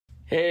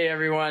Hey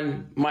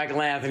everyone,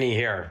 Michael Anthony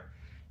here.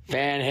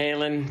 Van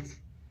Halen,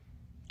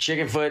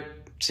 Chickenfoot,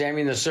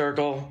 Sammy in the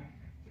Circle.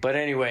 But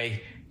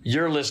anyway,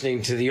 you're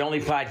listening to the only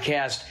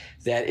podcast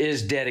that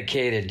is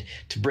dedicated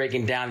to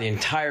breaking down the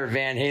entire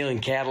Van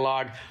Halen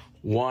catalog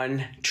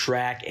one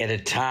track at a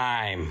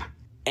time.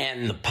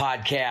 And the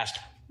podcast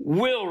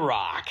will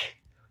rock.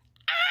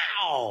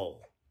 Ow!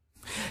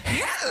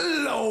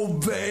 Hello,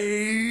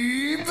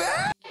 baby!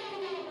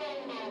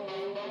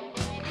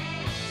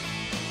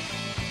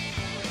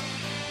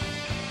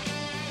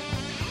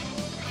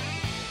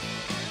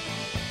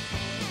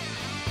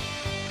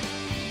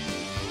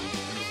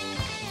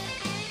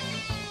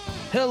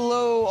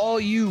 Hello, all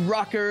you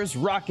rockers,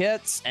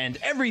 rockettes, and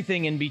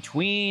everything in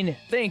between.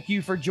 Thank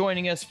you for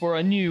joining us for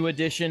a new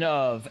edition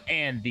of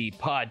And the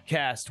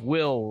Podcast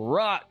Will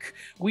Rock.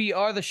 We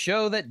are the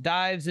show that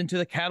dives into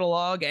the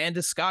catalog and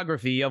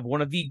discography of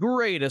one of the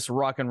greatest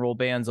rock and roll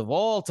bands of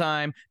all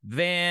time,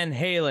 Van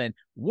Halen.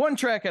 One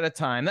track at a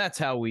time. That's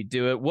how we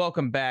do it.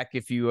 Welcome back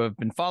if you have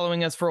been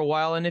following us for a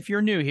while, and if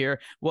you're new here,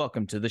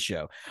 welcome to the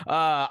show.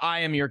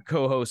 I am your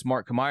co-host,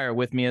 Mark Kamier.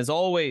 With me, as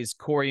always,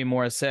 Corey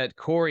Morissette.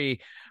 Corey,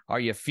 are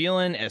you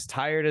feeling as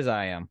tired as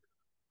I am?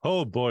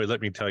 Oh boy,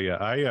 let me tell you,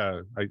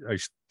 I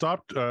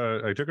stopped.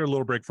 I took a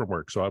little break from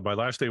work. So my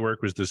last day of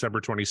work was December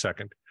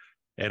 22nd,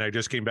 and I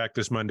just came back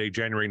this Monday,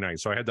 January 9th.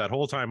 So I had that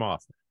whole time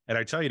off. And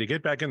I tell you, to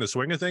get back in the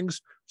swing of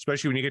things,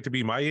 especially when you get to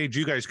be my age,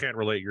 you guys can't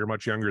relate. You're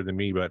much younger than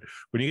me, but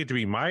when you get to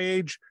be my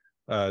age,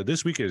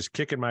 this week is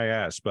kicking my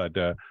ass. But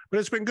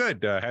it's been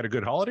good. Had a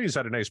good holidays,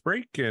 had a nice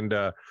break, and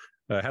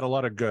had a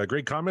lot of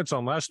great comments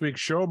on last week's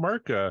show,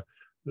 Mark.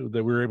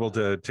 That we were able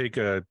to take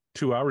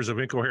 2 hours of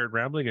incoherent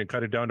rambling and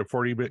cut it down to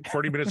 40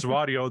 minutes of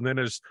audio. And then,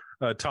 as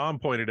Tom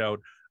pointed out,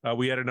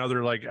 we had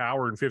another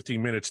hour and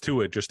 15 minutes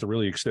to it just to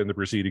really extend the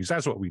proceedings.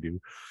 That's what we do.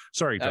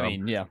 Sorry, Tom. I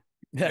mean, yeah.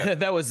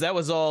 that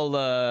was all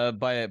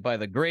by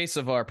the grace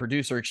of our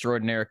producer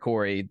extraordinaire,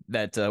 Corey,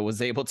 that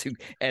was able to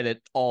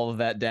edit all of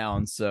that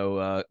down.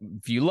 So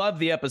if you love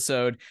the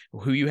episode,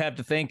 who you have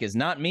to thank is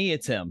not me,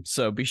 it's him.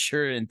 So be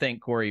sure and thank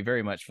Corey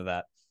very much for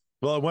that.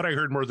 Well, what I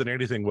heard more than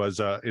anything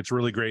was it's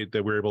really great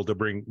that we're able to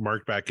bring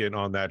Mark back in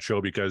on that show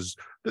because,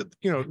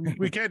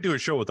 we can't do a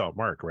show without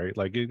Mark, right?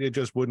 Like it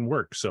just wouldn't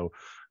work. So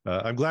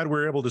I'm glad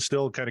we're able to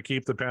still kind of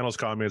keep the panel's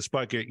comments,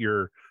 but get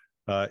your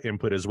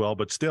input as well.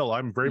 But still,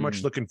 I'm very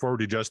much looking forward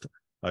to just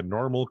a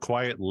normal,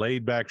 quiet,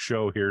 laid back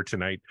show here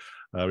tonight.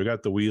 We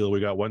got the wheel. We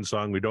got one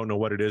song. We don't know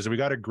what it is. And we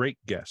got a great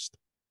guest.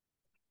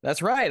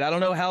 That's right. I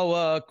don't know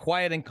how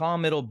quiet and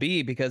calm it'll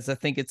be because I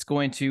think it's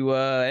going to,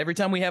 every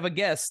time we have a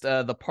guest,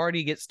 the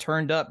party gets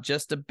turned up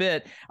just a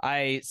bit.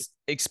 I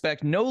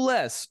expect no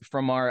less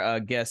from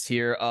our guest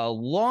here, a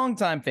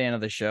longtime fan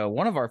of the show,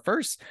 one of our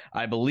first,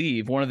 I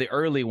believe, one of the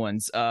early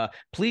ones.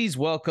 Please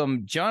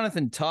welcome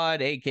Jonathan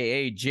Todd,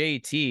 a.k.a.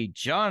 JT.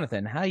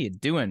 Jonathan, how you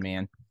doing,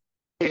 man?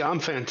 Hey, I'm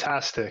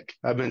fantastic.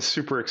 I've been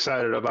super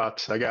excited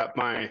I got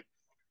my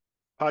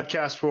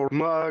podcast world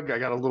mug. I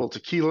got a little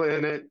tequila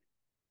in it.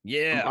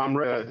 Yeah, I'm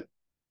ready to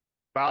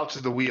bow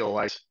to the wheel.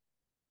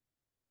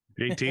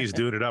 JT's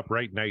doing it up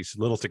right nice.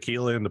 Little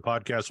tequila in the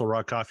podcast will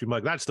rock coffee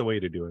mug. That's the way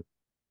to do it.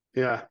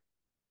 Yeah.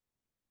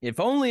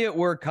 If only it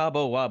were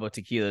Cabo Wabo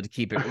tequila to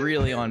keep it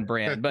really on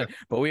brand. But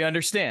we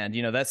understand,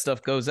 that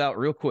stuff goes out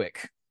real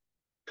quick.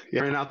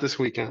 Yeah, ran out this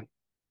weekend.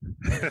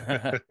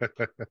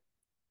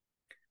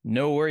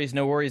 No worries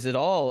at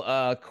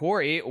all.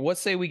 Corey, what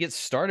say we get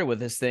started with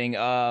this thing?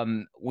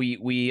 We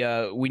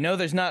know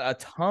there's not a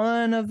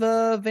ton of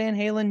Van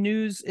Halen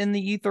news in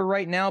the ether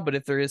right now, but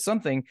if there is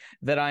something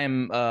that I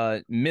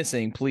am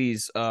missing,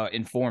 please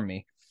inform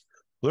me.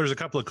 Well, there's a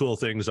couple of cool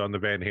things on the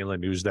Van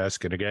Halen news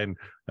desk, and again,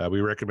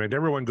 we recommend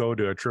everyone go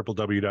to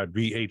www.vhnd.com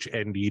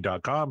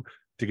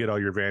to get all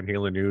your Van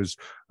Halen news.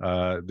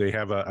 They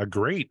have a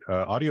great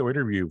audio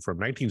interview from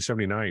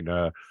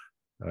 1979.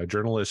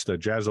 Journalist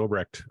Jazz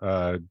Obrecht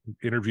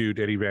interviewed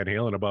Eddie Van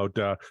Halen about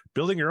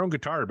building your own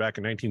guitar back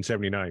in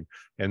 1979,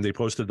 and they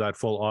posted that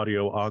full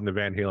audio on the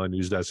Van Halen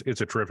news desk. It's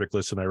a terrific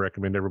listen. I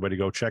recommend everybody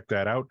go check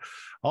that out.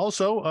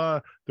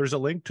 Also, there's a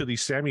link to the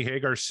Sammy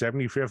Hagar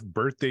 75th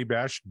birthday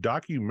bash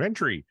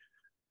documentary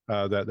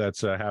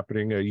that's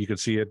happening. You can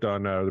see it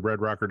on the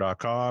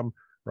redrocker.com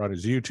or on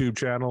his YouTube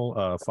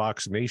channel.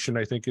 Fox Nation,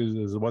 I think,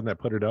 is the one that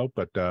put it out,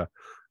 but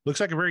looks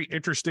like a very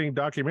interesting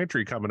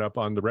documentary coming up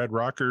on the Red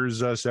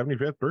Rockers'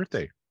 75th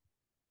birthday.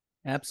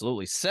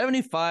 Absolutely.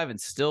 75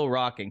 and still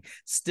rocking,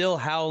 still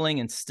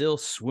howling and still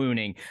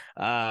swooning.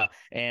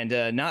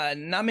 And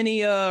not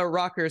many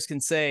rockers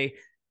can say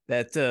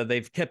that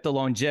they've kept the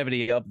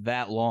longevity up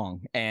that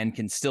long and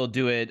can still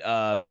do it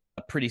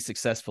pretty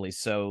successfully.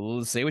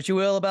 So say what you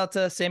will about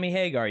Sammy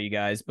Hagar, you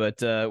guys,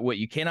 but what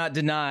you cannot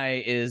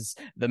deny is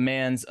the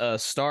man's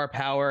star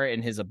power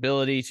and his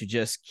ability to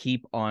just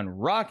keep on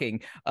rocking.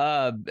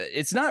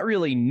 It's not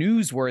really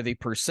newsworthy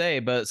per se,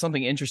 but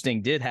something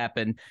interesting did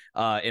happen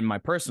in my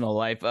personal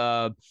life.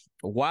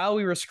 While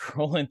we were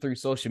scrolling through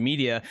social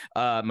media,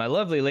 my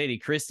lovely lady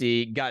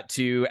Christy got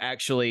to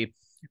actually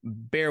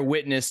bear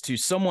witness to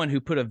someone who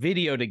put a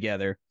video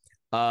together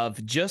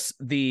of just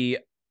the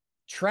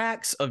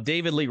tracks of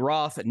David Lee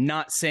Roth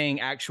not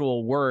saying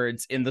actual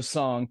words in the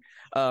song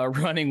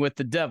Running with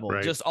the Devil.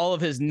 Right. Just all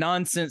of his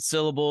nonsense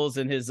syllables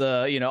and his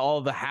all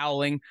of the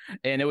howling,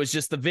 and it was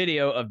just the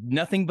video of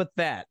nothing but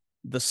that.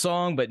 The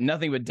song, but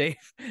nothing but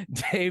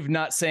Dave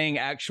not saying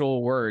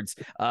actual words.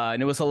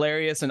 And it was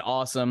hilarious and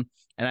awesome.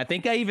 And I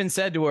think I even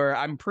said to her,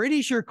 I'm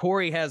pretty sure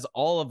Corey has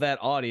all of that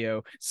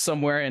audio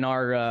somewhere in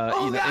our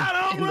in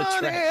the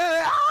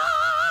track.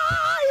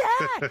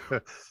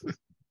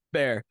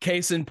 There,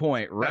 case in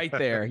point, right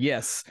there.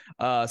 Yes.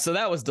 So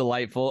that was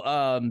delightful.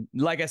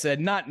 Like I said,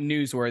 not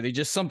newsworthy,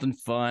 just something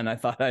fun I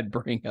thought I'd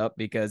bring up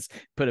because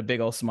it put a big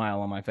old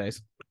smile on my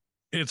face.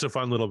 It's a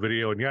fun little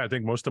video, and yeah, I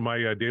think most of my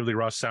David Lee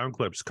Roth sound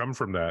clips come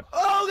from that.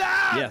 Oh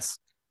God! Yes.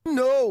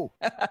 No.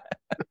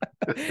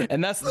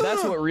 And that's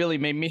what really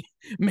made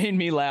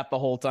me laugh the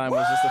whole time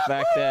was just the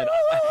fact that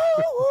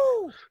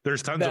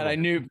there's tons that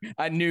of them.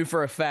 I knew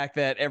for a fact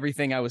that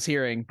everything I was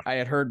hearing I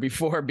had heard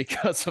before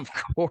because of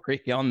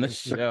Corey on the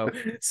show.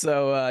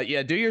 So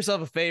yeah, do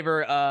yourself a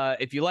favor.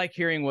 If you like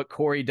hearing what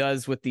Corey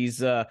does with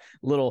these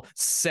little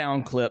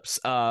sound clips,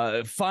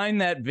 find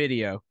that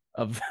video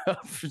of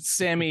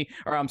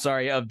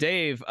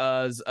Dave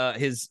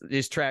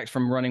his tracks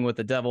from Running with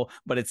the Devil,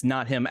 but it's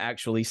not him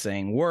actually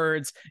saying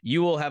words.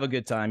 You will have a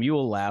good time. You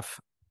will laugh.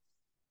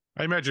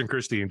 I imagine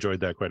Christy enjoyed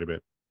that quite a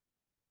bit.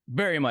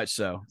 Very much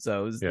so.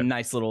 So it was a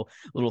nice little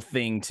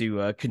thing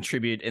to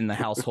contribute in the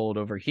household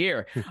over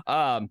here.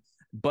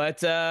 But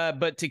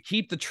to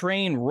keep the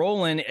train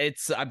rolling,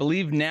 I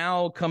believe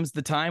now comes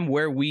the time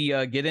where we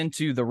get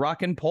into the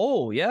rock and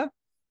poll. Yeah.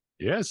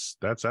 Yes,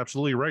 that's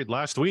absolutely right.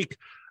 Last week,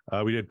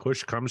 we did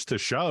Push Comes to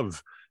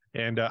Shove.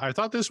 And I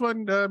thought this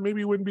one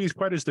maybe wouldn't be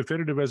quite as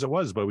definitive as it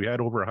was, but we had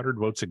over 100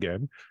 votes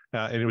again.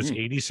 And it was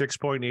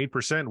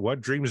 86.8%.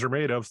 What Dreams Are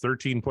Made Of,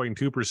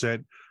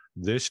 13.2%.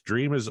 This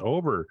Dream Is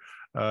Over.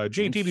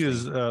 JT,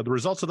 does the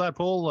results of that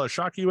poll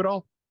shock you at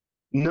all?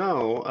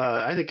 No,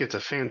 I think it's a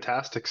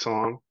fantastic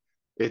song.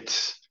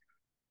 It's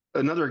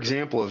another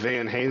example of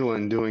Van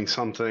Halen doing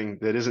something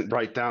that isn't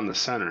right down the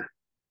center.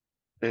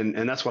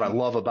 And that's what I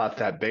love about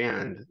that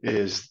band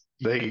is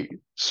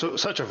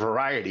such a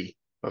variety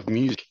of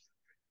music.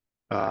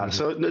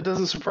 So it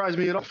doesn't surprise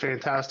me at all.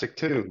 Fantastic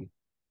tune.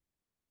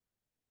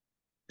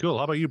 Cool.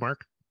 How about you,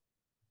 Mark?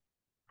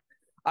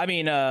 I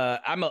mean,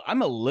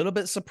 I'm a little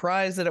bit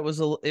surprised that it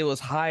was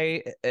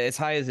high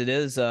as it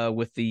is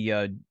with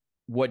the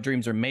What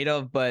Dreams Are Made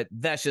Of, but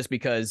that's just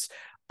because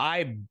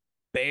I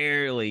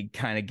barely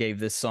kind of gave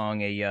this song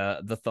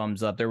the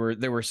thumbs up. There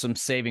were some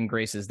saving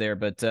graces there,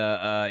 but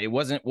it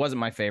wasn't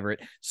my favorite.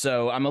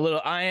 So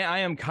I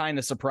am kind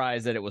of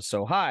surprised that it was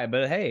so high.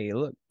 But hey,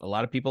 look, a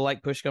lot of people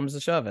like Push Comes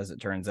to Shove, as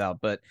it turns out.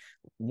 But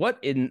what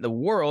in the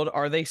world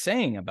are they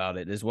saying about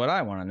it is what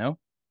I want to know.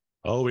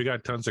 Oh, we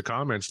got tons of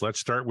comments.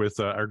 Let's start with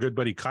our good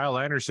buddy Kyle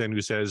Anderson,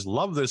 who says,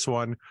 love this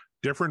one.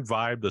 Different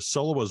vibe. The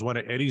solo was one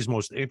of Eddie's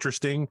most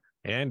interesting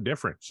and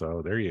different.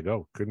 So there you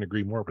go. Couldn't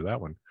agree more with that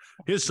one.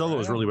 His solo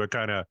is really what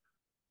kind of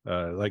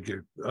like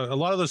a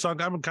lot of the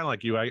songs. I'm kind of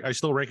like you. I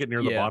still rank it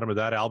near the bottom of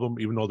that album,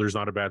 even though there's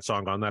not a bad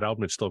song on that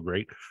album. It's still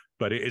great,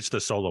 but it's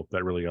the solo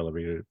that really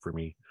elevated it for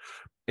me.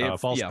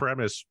 False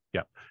premise.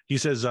 Yeah. He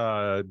says,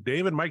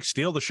 Dave and Mike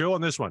steal the show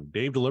on this one.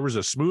 Dave delivers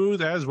a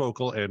smooth as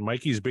vocal and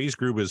Mikey's bass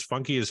groove is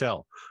funky as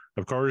hell.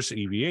 Of course,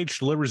 EVH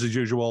delivers as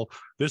usual.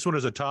 This one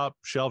is a top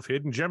shelf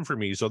hidden gem for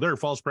me. So they're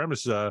false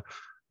premise,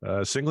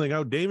 singling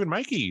out Dave and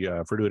Mikey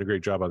for doing a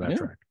great job on that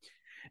track.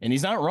 And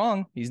he's not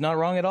wrong. He's not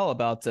wrong at all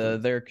about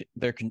their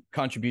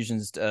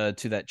contributions to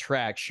that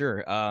track.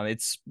 Sure.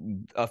 It's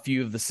a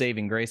few of the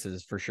saving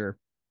graces for sure.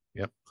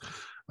 Yep.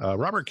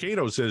 Robert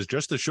Cato says,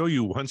 just to show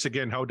you once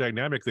again how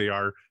dynamic they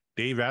are,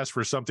 Dave asked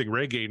for something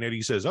reggae, and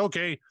Eddie says,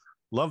 okay,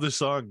 love this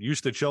song.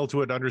 Used to chill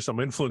to it under some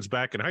influence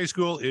back in high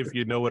school, if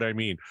you know what I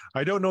mean.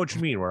 I don't know what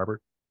you mean,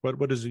 Robert.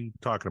 What is he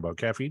talking about?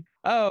 Caffeine?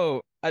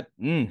 Oh,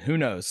 who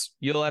knows?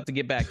 You'll have to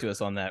get back to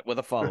us on that with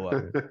a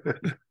follow-up.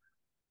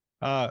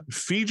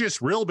 Feegis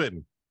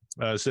Rilbin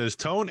says,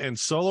 tone and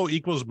solo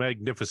equals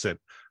magnificent.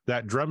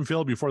 That drum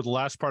fill before the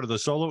last part of the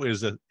solo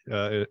is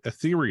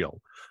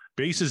ethereal.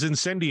 Bass is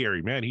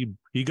incendiary. Man,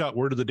 he got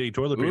word of the day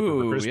toilet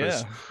paper for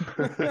Christmas.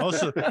 Yeah.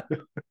 Also,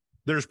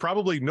 there's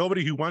probably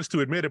nobody who wants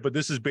to admit it, but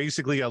this is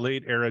basically a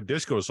late era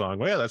disco song.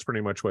 Well, yeah, that's pretty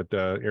much what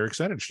Eric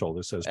Senich told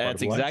us.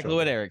 That's exactly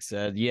what Eric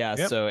said. Yeah.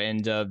 Yep. So,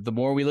 and the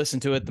more we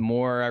listen to it, the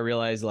more I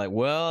realize, like,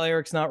 well,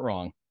 Eric's not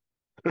wrong.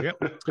 Yep.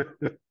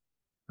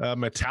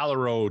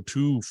 Metallero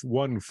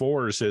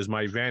 214 says,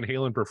 my Van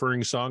Halen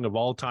preferring song of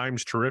all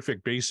times,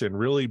 terrific bass and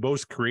really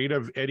most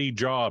creative Eddie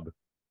job.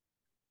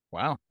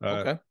 Wow.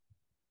 Okay.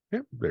 Yeah,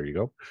 there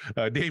you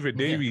go. David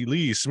Davey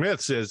Lee Smith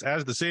says,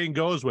 as the saying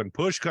goes, when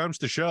push comes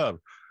to shove,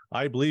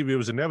 I believe it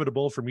was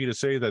inevitable for me to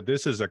say that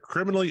this is a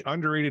criminally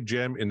underrated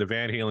gem in the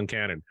Van Halen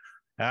canon.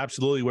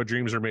 Absolutely what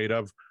dreams are made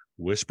of.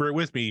 Whisper it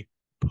with me.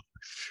 Push,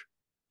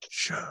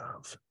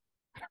 shove.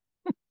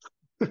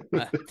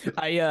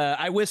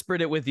 I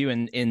whispered it with you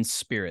in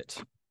spirit.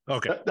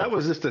 Okay. That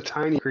was just a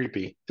tiny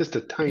creepy. Just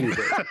a tiny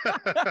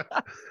bit.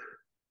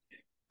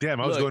 Damn,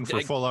 I was going for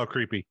full out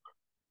creepy.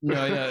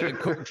 No, yeah.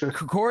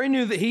 Corey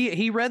knew that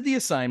he read the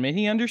assignment.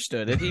 He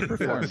understood it. He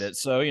performed it.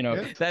 So,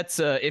 that's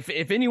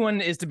if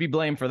anyone is to be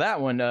blamed for that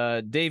one,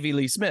 Davey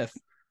Lee Smith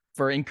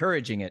for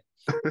encouraging it.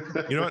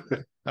 You know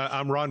what?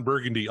 I'm Ron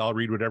Burgundy. I'll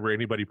read whatever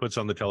anybody puts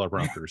on the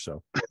teleprompter.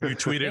 So you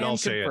tweet it, I'll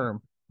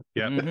confirm.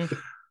 Say it. Yeah.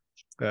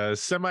 Mm-hmm.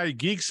 Semi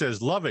Geek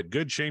says, love it.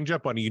 Good change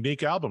up on a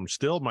unique album.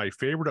 Still my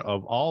favorite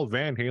of all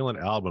Van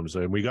Halen albums.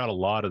 And we got a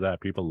lot of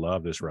that. People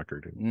love this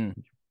record.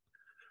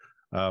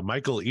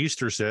 Michael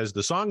Easter says,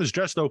 the song is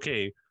just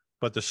okay,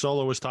 but the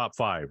solo is top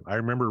 5. I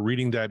remember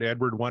reading that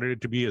Edward wanted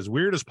it to be as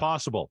weird as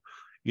possible,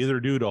 either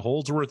due to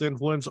Holdsworth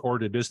influence or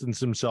to distance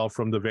himself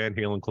from the Van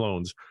Halen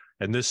clones.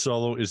 And this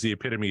solo is the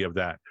epitome of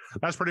that.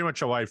 That's pretty much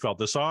how I felt.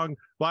 The song,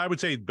 well, I would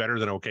say better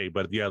than okay,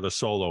 but yeah, the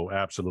solo,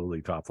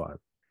 absolutely top 5.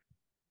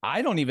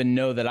 I don't even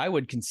know that I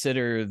would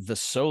consider the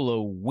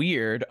solo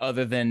weird,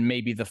 other than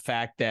maybe the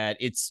fact that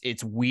it's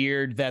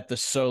weird that the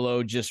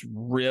solo just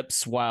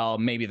rips while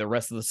maybe the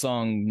rest of the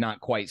song not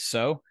quite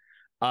so.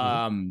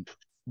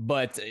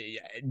 But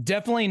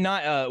definitely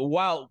not.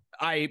 While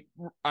I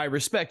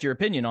respect your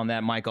opinion on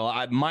that, Michael,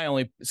 my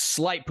only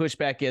slight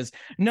pushback is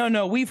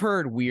no, we've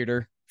heard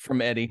weirder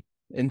from Eddie.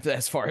 And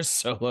as far as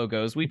solo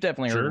goes, we've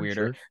definitely heard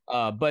weirder.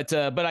 Sure. But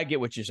I get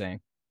what you're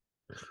saying.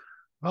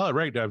 All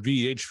right.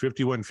 VH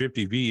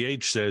 5150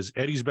 VH says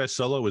Eddie's best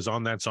solo is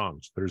on that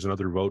song. There's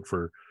another vote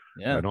for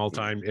an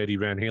all-time Eddie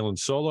Van Halen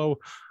solo.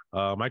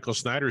 Michael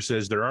Snyder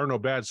says there are no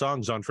bad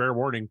songs on Fair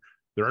Warning.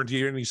 There aren't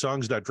any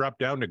songs that drop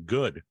down to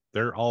good.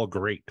 They're all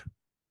great.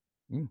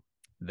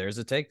 There's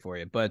a take for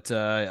you. But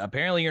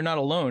apparently you're not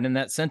alone in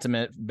that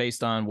sentiment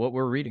based on what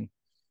we're reading.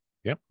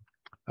 Yep.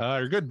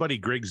 Our good buddy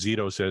Greg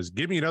Zito says,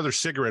 give me another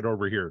cigarette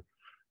over here.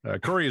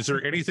 Corey, is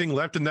there anything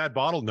left in that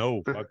bottle?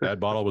 No,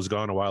 that bottle was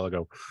gone a while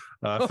ago.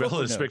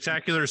 Phil,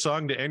 spectacular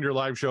song to end your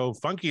live show.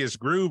 Funkiest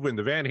groove in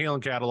the Van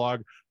Halen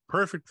catalog.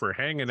 Perfect for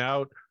hanging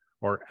out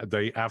or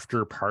the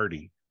after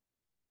party.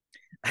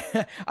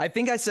 I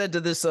think I said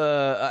this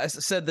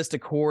to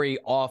Corey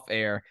off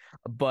air,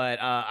 but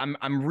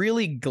I'm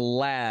really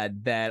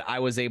glad that I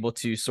was able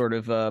to sort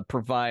of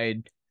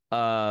provide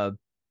a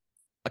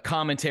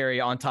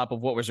commentary on top of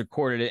what was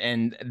recorded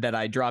and that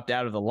I dropped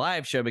out of the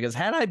live show, because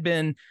had I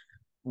been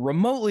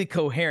remotely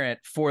coherent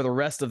for the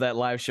rest of that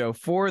live show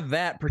for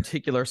that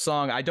particular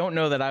song, I don't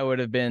know that I would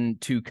have been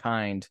too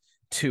kind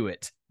to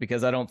it,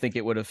 because I don't think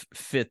it would have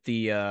fit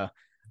the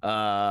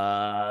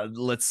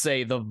let's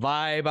say the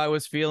vibe I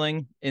was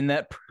feeling in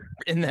that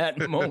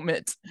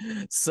moment.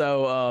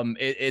 So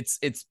it's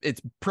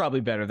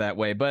probably better that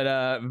way,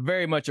 but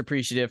very much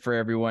appreciative for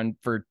everyone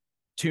for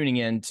tuning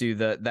in to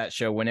that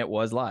show when it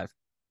was live.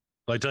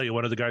 I tell you,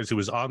 one of the guys who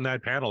was on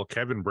that panel,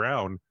 Kevin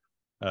Brown,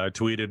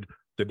 tweeted,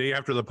 the day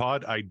after the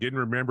pod, I didn't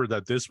remember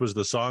that this was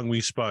the song we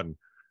spun.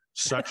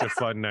 Such a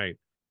fun night.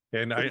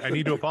 And I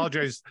need to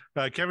apologize.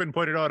 Kevin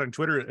pointed out on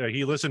Twitter,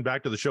 he listened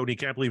back to the show and he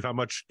can't believe how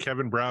much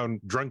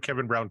drunk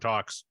Kevin Brown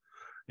talks.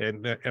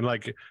 And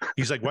like,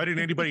 he's like, why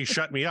didn't anybody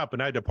shut me up?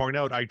 And I had to point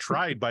out, I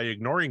tried by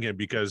ignoring him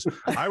because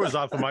I was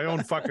off in my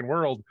own fucking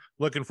world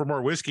looking for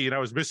more whiskey, and I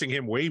was missing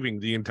him waving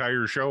the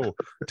entire show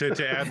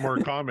to add more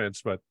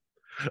comments. But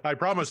I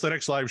promise the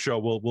next live show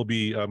will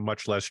be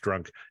much less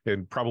drunk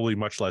and probably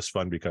much less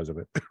fun because of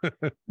it.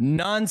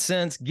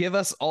 Nonsense. Give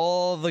us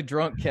all the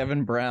drunk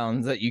Kevin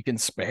Browns that you can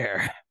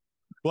spare.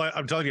 Well,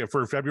 I'm telling you,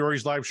 for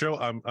February's live show,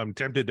 I'm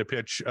tempted to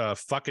pitch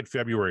Fuck It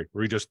February,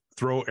 where we just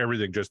throw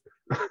everything, just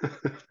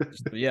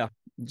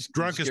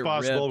drunk as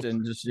possible,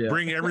 and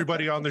bring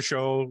everybody on the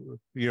show,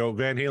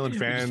 Van Halen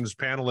fans,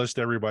 panelists,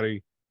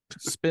 everybody.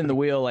 Spin the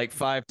wheel like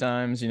 5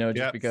 times,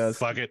 just because.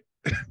 Fuck it.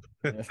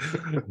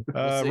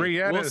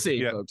 We'll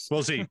see, folks.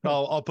 We'll see.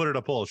 I'll put it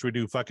a poll. Should we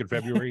do fucking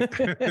February?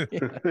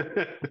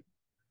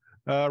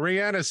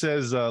 Rihanna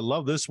says,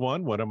 love this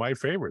one of my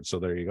favorites. So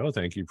there you go.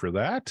 Thank you for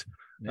that.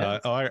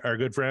 Our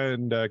good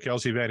friend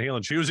Kelsey Van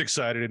Halen, she was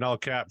excited in all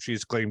caps.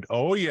 She's claimed,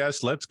 oh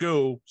yes, let's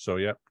go. So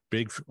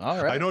big.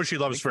 All right. I know she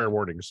loves Fair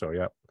Warning. So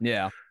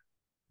yeah.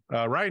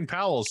 Ryan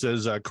Powell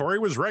says, Corey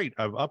was right.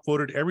 I've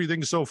upvoted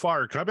everything so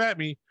far. Come at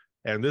me.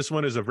 And this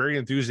one is a very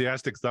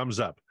enthusiastic thumbs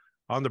up.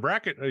 On the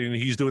bracket, and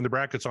he's doing the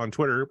brackets on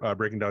Twitter,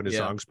 breaking down his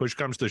songs. Push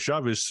Comes to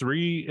Shove is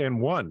 3 and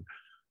 1.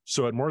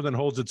 So it more than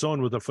holds its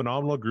own with a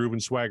phenomenal groove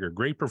and swagger.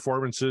 Great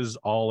performances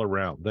all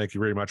around. Thank you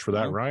very much for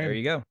that, Ryan. There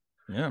you go.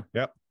 Yeah.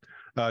 Yep.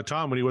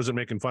 Tom, when he wasn't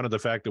making fun of the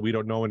fact that we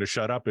don't know when to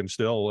shut up and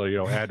still,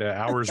 add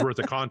hours worth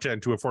of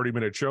content to a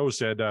 40-minute show,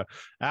 said,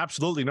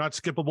 absolutely not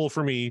skippable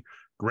for me.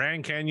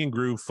 Grand Canyon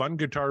groove, fun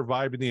guitar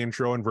vibe in the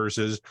intro and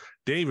verses.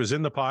 Dave is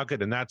in the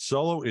pocket, and that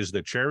solo is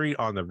the cherry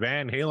on the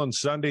Van Halen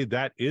Sunday.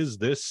 That is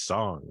this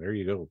song. There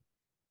you go.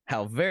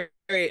 How very,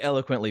 very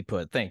eloquently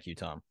put. Thank you,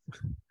 Tom.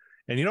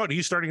 And you know what?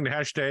 He's starting the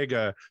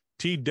hashtag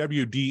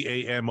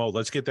TWDAMO.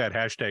 Let's get that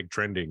hashtag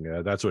trending.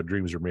 That's what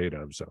dreams are made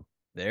of. So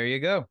there you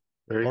go.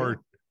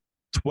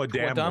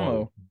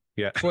 Twadamo.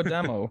 Yeah.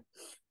 Twadamo.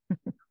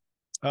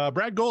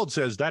 Brad Gold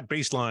says that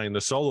bass line,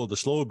 the solo, the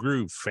slow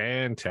groove,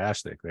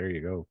 fantastic. There you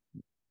go.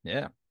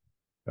 Yeah.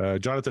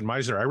 Jonathan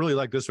Meisner, I really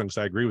like this one because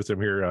I agree with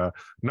him here.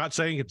 Not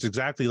saying it's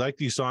exactly like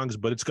these songs,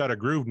 but it's got a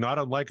groove not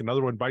unlike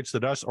Another One Bites the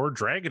Dust or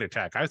Dragon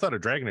Attack. I thought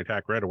of Dragon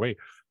Attack right away,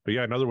 but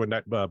yeah, Another One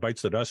that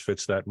Bites the Dust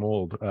fits that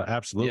mold.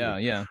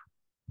 Absolutely. Yeah.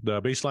 The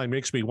bass line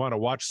makes me want to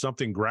watch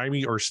something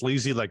grimy or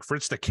sleazy like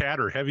Fritz the Cat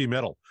or heavy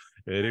metal.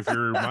 And if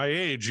you're my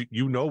age,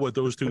 you know what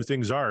those two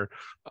things are.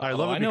 I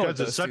love it because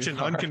it's such an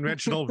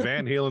unconventional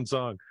Van Halen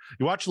song.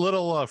 You watch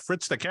little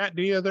Fritz the Cat,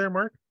 do you there,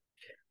 Mark?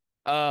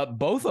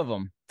 Both of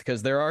them,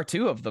 because there are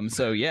two of them.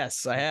 So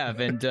yes, I have,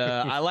 and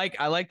I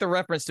like the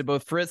reference to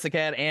both Fritz the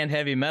Cat and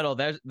heavy metal.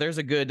 There's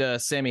a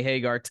good Sammy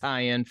Hagar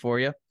tie-in for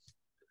you.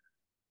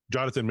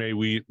 Jonathan may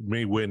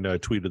win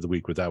tweet of the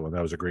week with that one.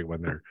 That was a great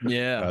one there.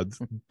 Yeah.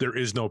 There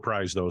is no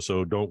prize though,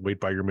 so don't wait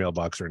by your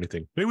mailbox or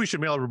anything. Maybe we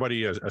should mail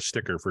everybody a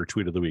sticker for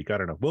tweet of the week. I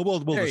don't know. We'll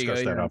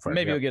discuss that off.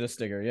 Maybe you'll get a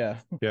sticker. Yeah.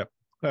 Yeah.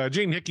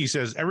 Jane Hickey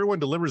says everyone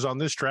delivers on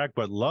this track,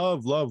 but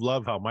love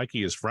how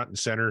Mikey is front and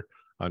center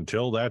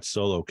until that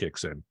solo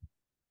kicks in.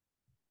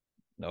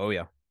 Oh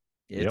yeah.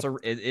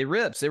 It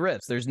rips.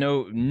 There's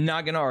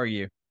not gonna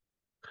argue.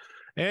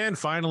 And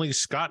finally,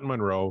 Scott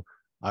Monroe.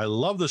 I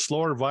love the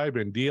slower vibe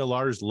in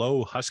DLR's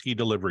low, husky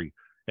delivery,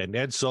 and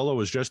Ed's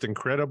solo is just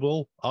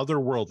incredible,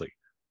 otherworldly.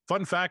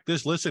 Fun fact,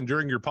 this listen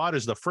during your pod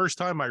is the first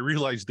time I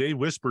realized Dave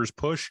whispers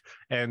push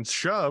and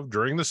shove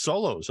during the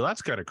solo, so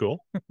that's kind of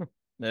cool.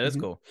 That is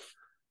cool.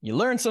 You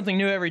learn something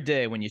new every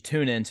day when you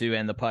tune into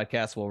And the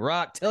Podcast Will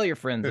Rock. Tell your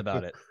friends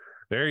about it.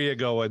 There you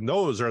go, and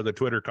those are the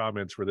Twitter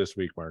comments for this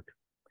week, Mark.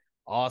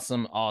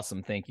 Awesome.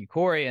 Thank you,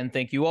 Corey, and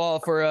thank you all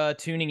for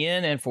tuning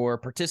in and for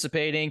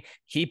participating.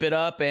 Keep it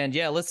up, and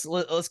yeah, let's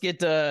get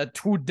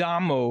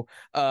Tudamo.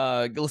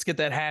 Let's get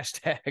that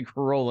hashtag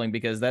rolling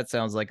because that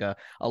sounds like a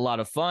lot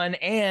of fun,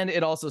 and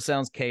it also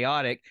sounds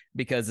chaotic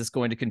because it's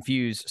going to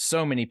confuse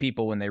so many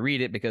people when they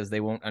read it because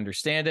they won't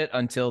understand it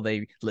until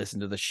they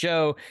listen to the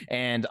show.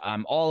 And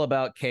I'm all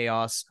about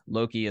chaos.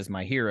 Loki is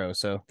my hero,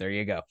 so there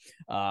you go.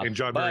 And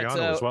John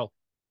Mariano as well.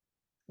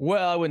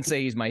 Well, I wouldn't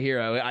say he's my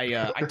hero.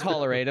 I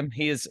tolerate him.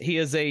 He's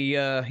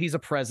a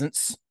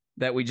presence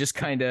that we just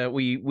kind of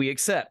we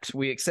accept.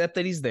 We accept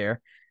that he's there,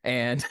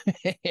 and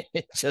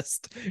because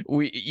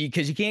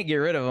you can't get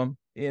rid of him.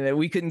 You know,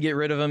 we couldn't get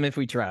rid of him if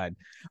we tried.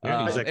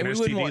 Yeah, he's like an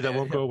STD that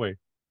won't go away.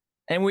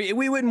 And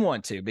we wouldn't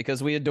want to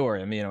because we adore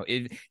him. You know,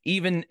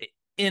 even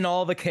in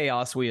all the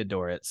chaos, we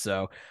adore it.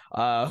 So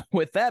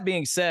with that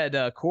being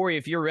said, Corey,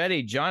 if you're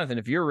ready, Jonathan,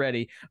 if you're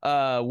ready,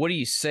 what do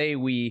you say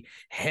we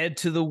head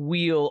to the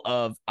wheel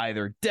of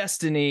either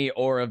destiny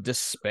or of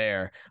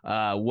despair?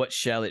 What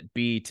shall it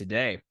be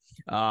today?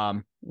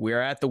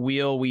 We're at the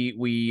wheel.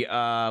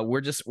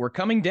 We're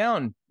coming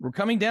down. We're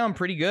coming down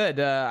pretty good.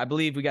 I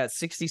believe we got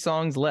 60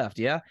 songs left.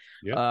 Yeah.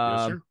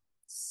 Yes, sir.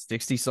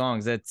 60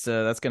 songs. That's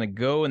going to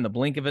go in the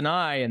blink of an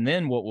eye. And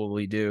then what will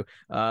we do?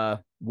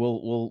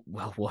 We'll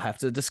have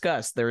to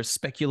discuss. There is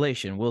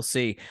speculation. We'll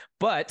see.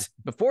 But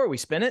before we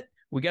spin it,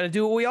 we got to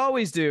do what we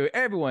always do.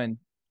 Everyone,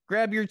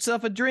 grab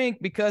yourself a drink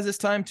because it's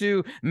time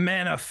to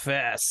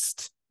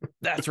manifest.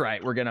 That's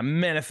right. We're going to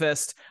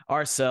manifest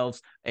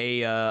ourselves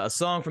a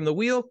song from the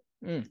wheel.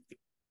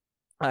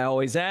 I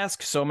always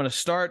ask, so I'm going to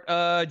start.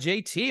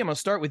 JT, I'm going to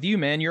start with you,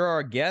 man. You're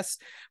our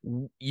guest.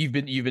 You've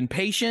been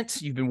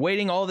patient. You've been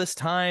waiting all this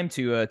time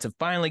to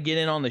finally get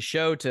in on the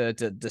show to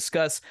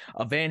discuss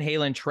a Van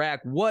Halen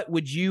track. What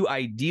would you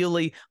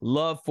ideally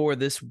love for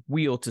this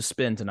wheel to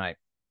spin tonight?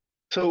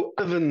 So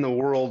I live in the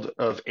world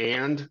of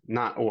and,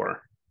 not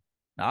or.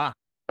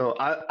 So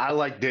I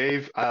like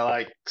Dave. I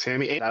like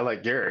Sammy. And I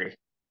like Gary.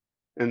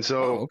 And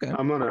so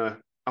I'm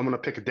gonna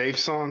pick a Dave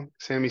song,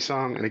 Sammy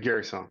song, and a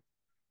Gary song.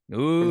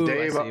 Ooh,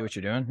 Dave, I see what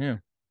you're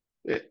doing.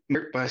 Yeah.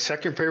 My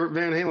second favorite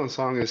Van Halen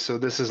song is "So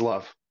This Is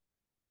Love."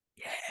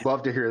 Yeah,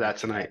 love to hear that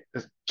tonight.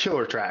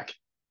 Killer track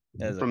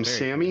from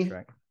Sammy.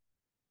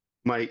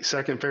 My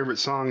second favorite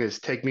song is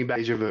 "Take Me Back,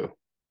 Deja Vu."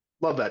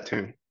 Love that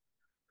tune.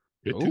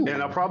 Ooh,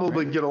 and I'll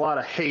probably get a lot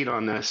of hate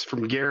on this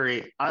from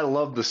Gary. I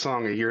love the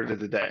song "A Year to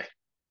the Day,"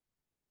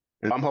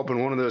 and I'm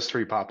hoping one of those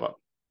three pop up.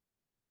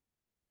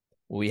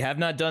 We have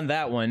not done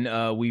that one.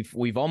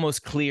 We've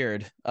almost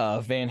cleared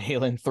Van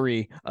Halen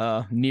 3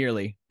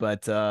 nearly,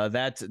 but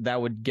that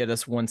would get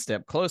us one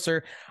step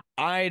closer.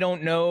 I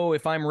don't know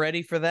if I'm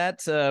ready for that.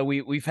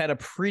 We've had a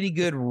pretty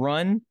good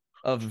run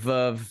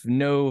of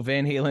no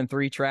Van Halen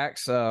 3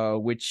 tracks,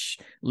 which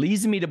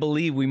leads me to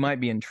believe we might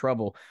be in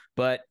trouble,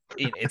 but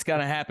it's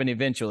gonna happen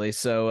eventually.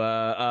 So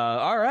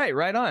all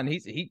right on.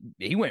 He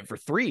went for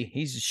 3.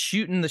 He's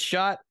shooting the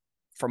shot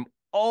from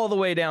all the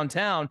way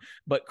downtown.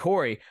 But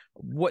Corey,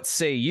 what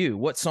say you?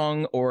 What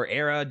song or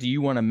era do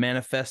you want to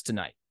manifest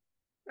tonight?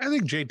 I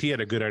think JT had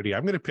a good idea.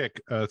 I'm going to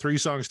pick 3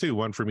 songs too,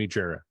 one from each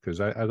era,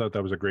 because I thought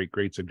that was a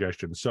great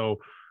suggestion. So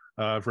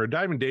for a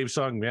Diamond Dave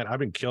song, man, I've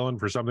been killing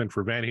for something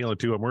for Van Halen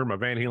 2. I'm wearing my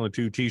Van Halen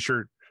 2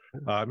 t-shirt.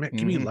 Man,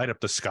 give me Light Up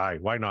the Sky.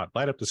 Why not?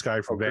 Light Up the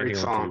Sky from Van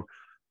Halen 2.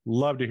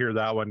 Love to hear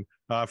that one.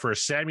 For a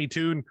Sammy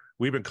tune,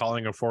 we've been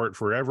calling him for it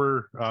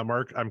forever,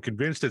 Mark. I'm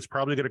convinced it's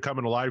probably going to come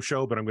in a live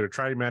show, but I'm going to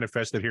try to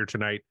manifest it here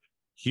tonight.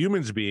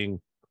 Humans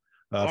Being.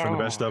 from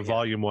the Best of yeah.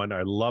 Volume 1.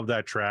 I love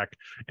that track.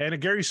 And a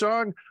Gary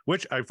song,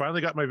 which I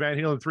finally got my Van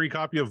Halen 3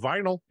 copy of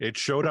vinyl. It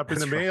showed up in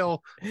the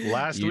mail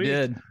last You week.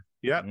 did.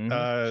 Yep. Mhm.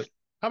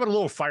 How about a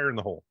little Fire in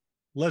the Hole?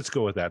 Let's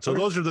go with that. So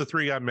those are the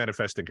three I'm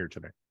manifesting here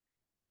tonight.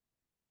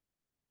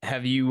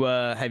 Have you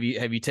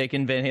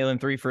taken Van Halen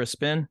 3 for a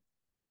spin?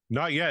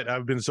 Not yet.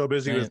 I've been so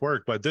busy with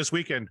work, but this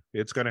weekend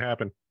it's going to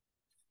happen.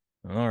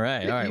 All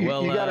right.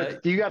 Well,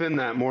 you got in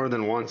that more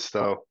than once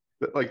though.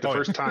 Like the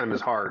first time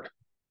is hard.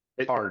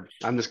 It's hard.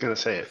 I'm just gonna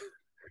say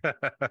it.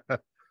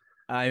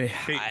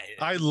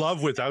 I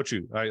love Without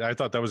You. I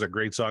thought that was a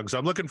great song. So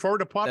I'm looking forward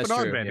to popping That's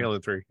on true, Van yeah.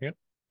 Halen 3. Yeah.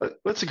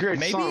 That's a great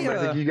Maybe, song, but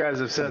I think you guys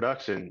have said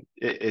production.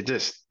 It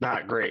just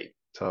not great.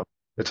 So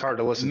it's hard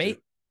to listen to.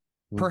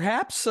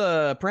 Perhaps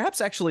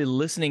actually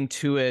listening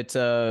to it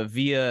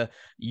via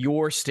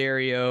your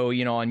stereo,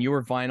 on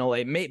your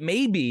vinyl,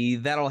 maybe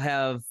that'll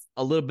have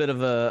a little bit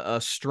of a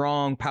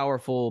strong,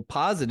 powerful,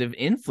 positive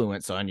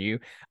influence on you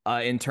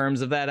in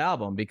terms of that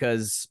album,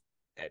 because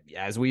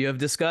as we have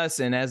discussed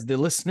and as the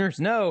listeners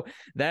know,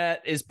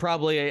 that is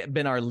probably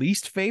been our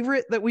least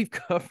favorite that we've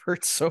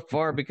covered so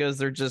far because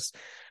they're just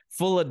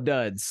full of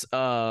duds.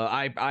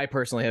 I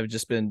personally have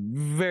just been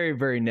very,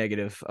 very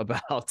negative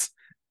about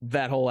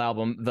that whole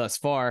album thus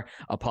far.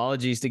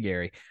 Apologies to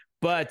Gary.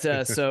 But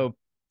so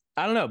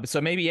I don't know.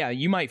 So maybe,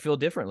 you might feel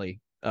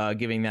differently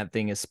giving that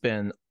thing a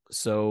spin.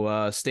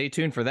 So stay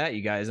tuned for that,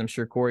 you guys. I'm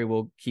sure Corey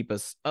will keep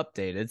us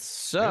updated.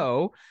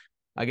 So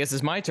I guess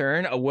it's my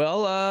turn.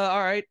 Well,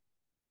 all right.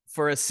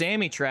 For a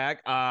Sammy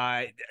track,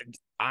 I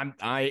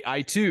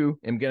too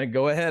am gonna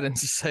go ahead and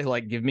just say,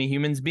 like, give me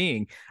Humans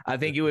Being. I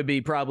think it would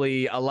be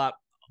probably a lot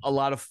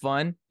of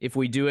fun if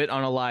we do it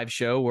on a live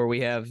show where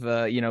we have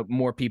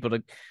more people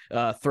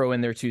to throw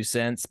in their 2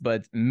 cents.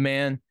 But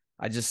man,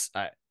 I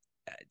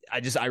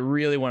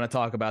really want to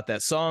talk about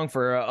that song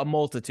for a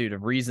multitude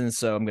of reasons.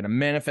 So I'm going to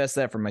manifest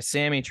that for my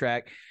Sammy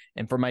track.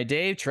 And for my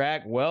Dave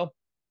track, well,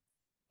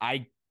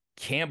 I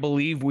can't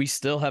believe we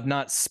still have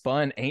not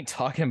spun Ain't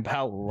Talking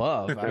About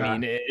Love. I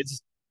mean,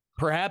 it's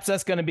perhaps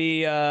that's going to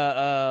be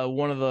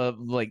one of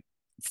the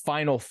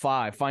final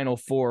 5, final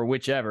 4,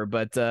 whichever,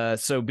 but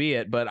so be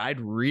it. But I'd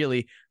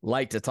really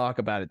like to talk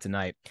about it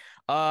tonight.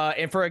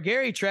 And for a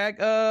Gary track,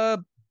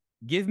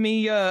 give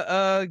me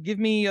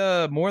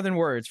More Than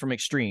Words from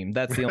Extreme.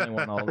 That's the only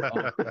one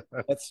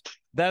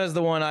that is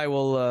the one I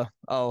will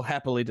I'll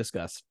happily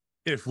discuss.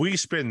 If we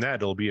spin that,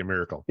 it'll be a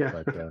miracle.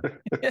 Yeah. But,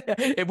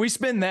 if we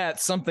spin that,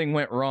 something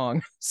went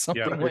wrong.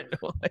 Went.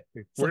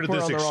 Where did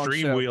this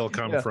extreme wheel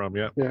come from?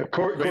 Yeah. Yeah.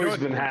 Corey's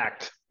been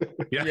hacked.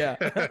 Yeah.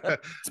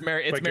 It's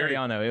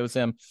Mariano. It was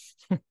him.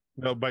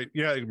 No, but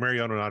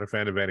Mariano not a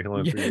fan of Van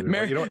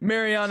Halen.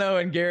 Mariano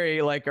and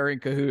Gary are in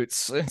cahoots.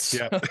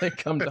 So they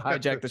come to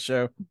hijack the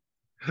show.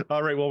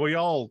 All right. Well, we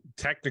all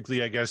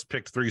technically, I guess,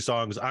 picked 3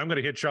 songs. I'm going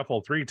to hit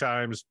shuffle 3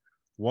 times.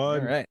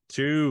 1,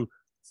 2,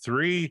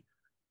 3.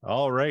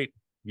 All right.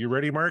 You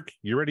ready, Mark?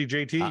 You ready,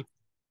 JT?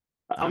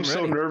 I'm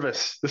so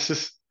nervous. This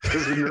is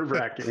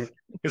nerve-wracking.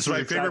 It's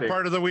my favorite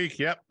part of the week.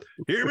 Yep.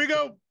 Here we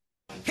go.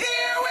 Here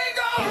we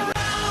go.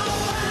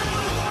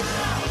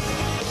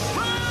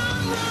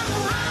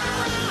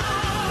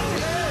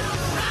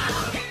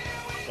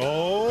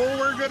 Oh,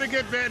 we're going to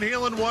get Van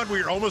Halen 1.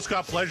 We almost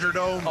got Pleasure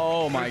Dome.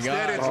 Oh, my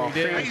God. We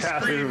did.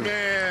 Ice Cream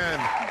Man.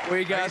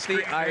 We got Ice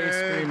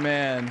Cream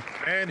Man.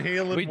 Van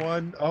Halen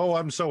 1. Oh,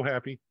 I'm so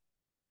happy.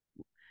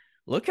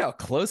 Look how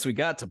close we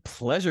got to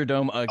Pleasure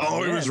Dome again.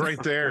 Oh, it was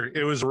right there.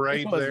 It was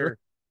right there.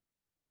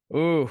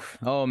 Ooh,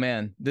 oh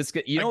man,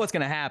 know what's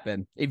gonna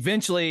happen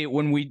eventually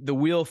when the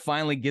wheel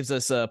finally gives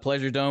us a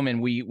Pleasure Dome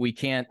and we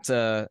can't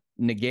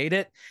negate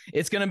it.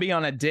 It's gonna be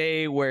on a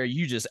day where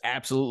you just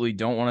absolutely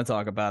don't want to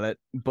talk about it.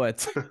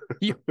 But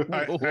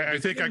I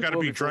think I got to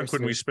be drunk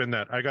when we spin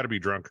that. I got to be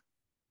drunk.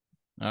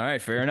 All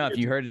right, fair enough.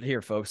 You heard it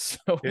here, folks.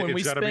 So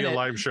it's got to be a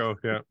live show.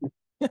 Yeah.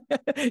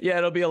 Yeah,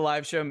 it'll be a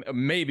live show,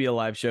 maybe a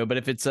live show, but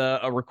if it's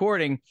a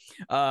recording,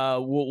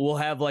 we'll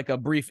have a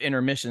brief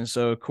intermission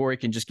so Corey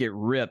can just get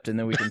ripped and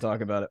then we can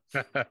talk about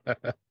it.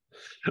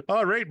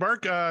 All right,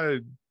 Mark.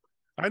 I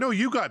know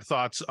you got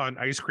thoughts on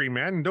Ice Cream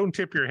Man. Don't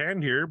tip your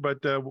hand here, but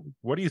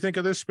what do you think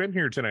of this spin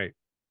here tonight?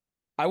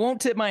 I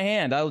won't tip my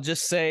hand. I'll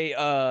just say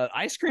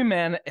Ice Cream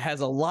Man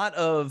has a lot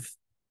of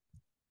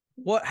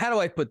how do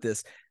I put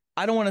this?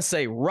 I don't want to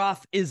say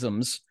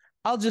Roth-isms.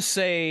 I'll just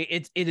say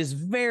it is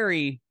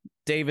very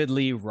David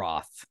Lee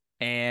Roth,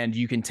 and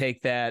you can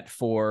take that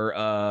for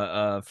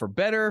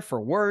better, for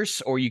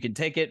worse, or you can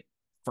take it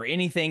for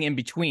anything in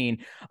between.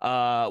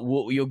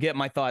 You'll get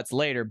my thoughts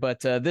later,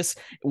 but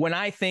when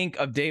I think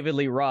of David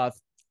Lee Roth,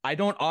 I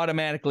don't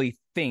automatically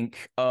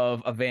think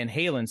of a Van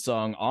Halen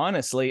song.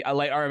 Honestly, I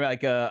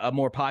like a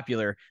more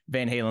popular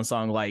Van Halen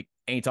song like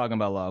Ain't Talking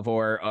About Love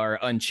or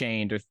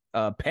Unchained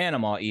or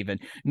Panama even.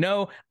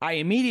 No, I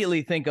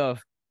immediately think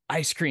of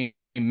Ice Cream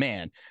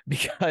Man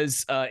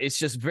because it's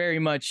just very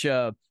much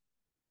a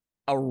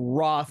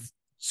Roth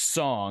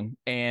song,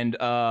 and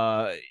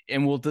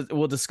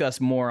we'll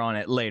discuss more on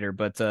it later,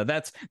 but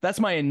that's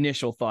my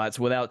initial thoughts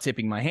without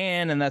tipping my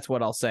hand, and that's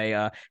what I'll say.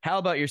 How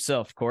about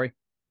yourself, Corey?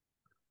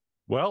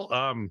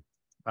 Well,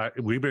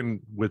 we've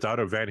been without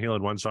a Van Halen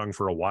one song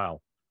for a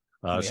while,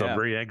 so I'm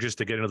very anxious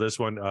to get into this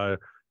one.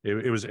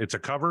 It's a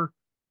cover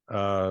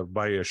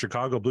by a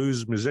Chicago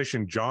blues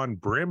musician, John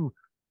Brim,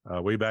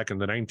 way back in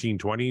the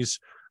 1920s.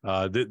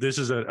 This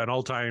is an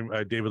all-time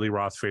David Lee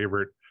Roth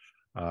favorite.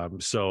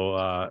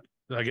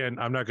 Again,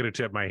 I'm not going to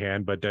tip my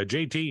hand, but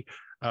JT,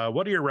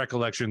 what are your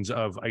recollections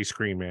of Ice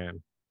Cream Man?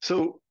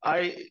 So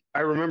I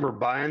remember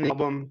buying the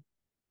album.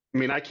 I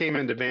mean, I came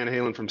into Van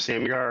Halen from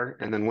Sammy Gar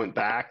and then went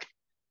back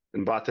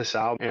and bought this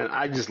album, and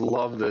I just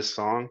love this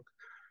song.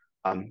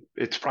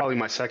 It's probably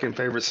my second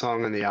favorite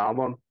song on the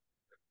album.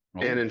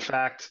 Oh. And in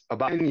fact,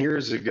 about 10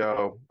 years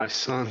ago, my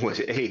son was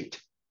 8.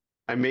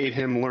 I made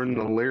him learn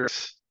the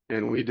lyrics,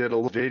 and we did a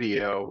little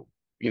video,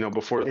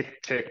 before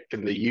TikTok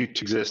and the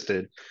YouTube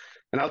existed.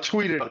 And I'll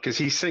tweet it because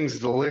he sings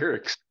the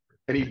lyrics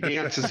and he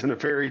dances in a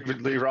very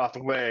Lee Roth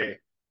way.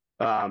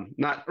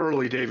 Not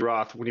early Dave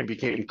Roth when he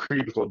became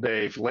Creepical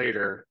Dave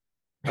later.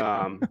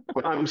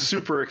 But I'm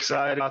super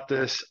excited about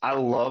this. I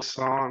love the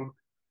song.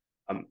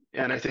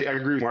 And I think I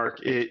agree with Mark.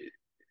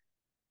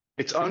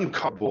 It's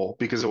uncoverable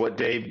because of what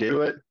Dave did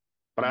to it,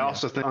 but I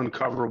also think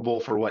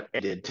uncoverable for what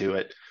Ed did to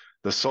it.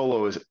 The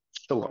solo is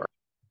killer.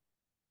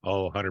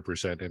 Oh,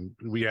 100%. And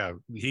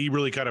he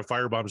really kind of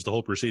firebombs the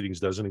whole proceedings,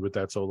 doesn't he, with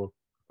that solo?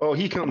 Oh,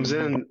 he comes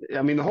in.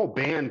 I mean, the whole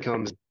band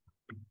comes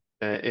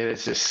and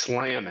it's just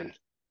slamming.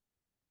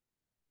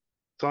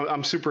 So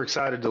I'm super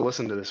excited to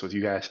listen to this with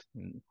you guys.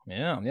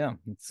 Yeah.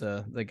 It's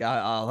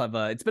I'll have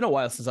it's been a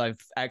while since I've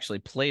actually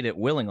played it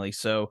willingly,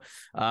 so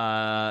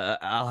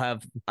I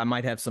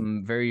might have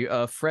some very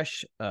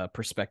fresh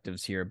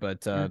perspectives here,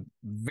 but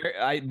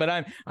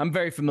I'm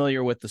very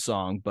familiar with the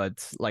song,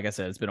 but like I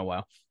said, it's been a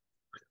while.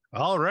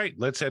 All right,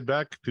 let's head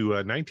back to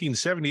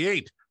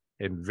 1978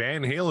 and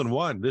Van Halen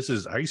 1. This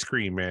is Ice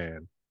Cream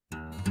Man.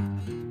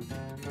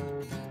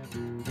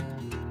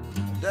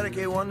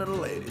 Dedicate one to the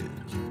ladies.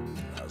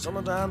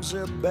 Summertime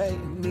sip,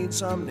 babe, need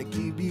something to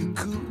keep you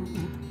cool.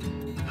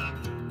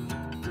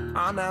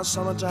 Now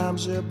summertime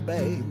sip,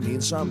 babe,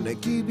 need something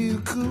to keep you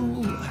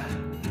cool.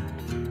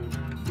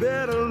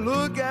 Better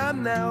look out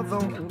now,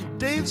 though,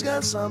 Dave's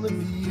got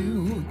something for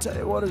you. Tell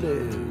you what it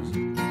is.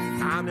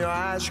 I'm your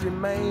ice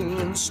cream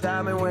man,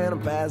 stop me when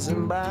I'm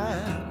passing by.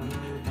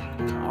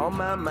 Oh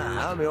my,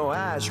 I'm your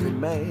ice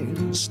cream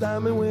man,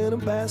 stop me when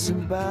I'm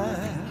passing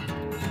by.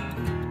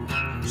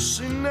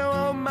 See, now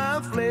all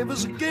my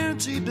flavors are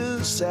guaranteed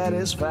to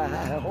satisfy.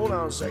 Hold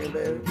on a second,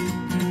 baby.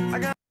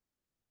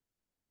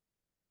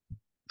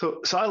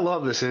 So I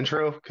love this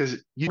intro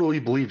because you really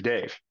believe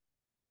Dave.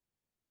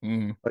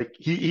 Like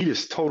he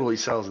just totally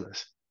sells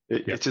this.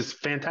 It's just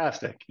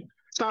fantastic.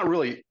 It's not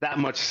really that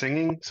much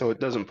singing, so it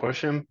doesn't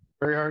push him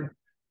very hard.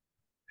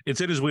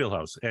 It's in his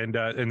wheelhouse, and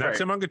that's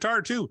him on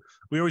guitar too.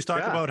 We always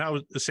talk about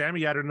how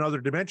Sammy added another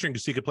dimension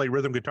because he could play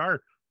rhythm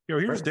guitar.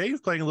 Here's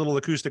Dave playing a little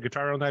acoustic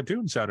guitar on that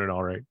tune, sounding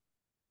all right.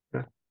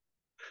 Yeah.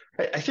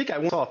 I think I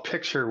once saw a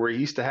picture where he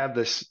used to have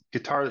this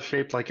guitar that's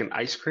shaped like an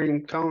ice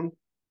cream cone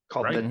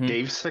called the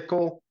Dave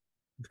Sickle.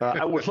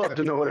 I would love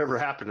to know whatever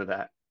happened to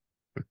that.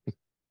 I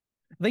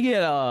think he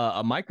had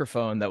a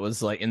microphone that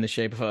was like in the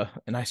shape of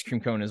an ice cream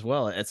cone as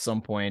well at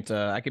some point.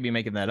 I could be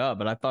making that up,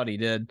 but I thought he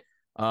did.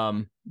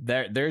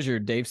 There's your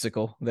Dave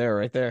Sickle there,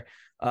 right there.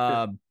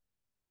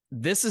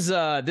 This is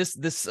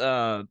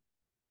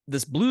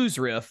this blues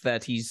riff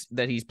that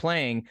he's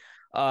playing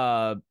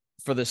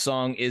for the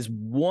song is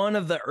one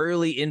of the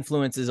early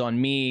influences on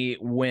me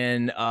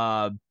when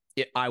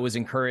I was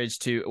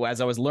encouraged to, as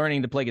I was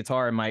learning to play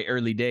guitar in my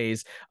early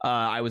days,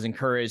 I was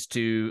encouraged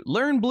to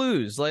learn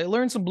blues, like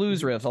learn some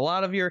blues riffs. A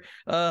lot of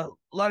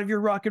your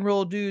rock and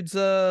roll dudes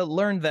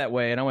learned that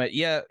way, and I went,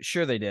 yeah,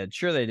 sure they did,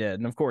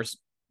 and of course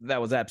that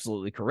was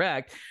absolutely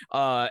correct.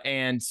 But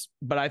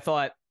I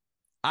thought,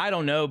 I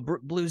don't know,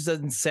 blues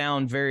doesn't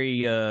sound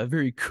very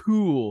very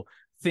cool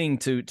thing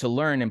to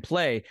learn and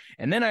play.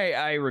 And then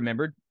I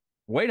remembered,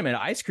 wait a minute,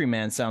 Ice Cream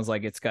Man sounds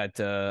like it's got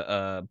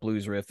a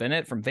blues riff in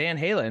it from Van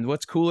Halen.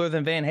 What's cooler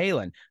than Van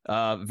Halen?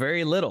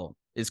 Very little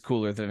is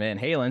cooler than Van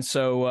Halen.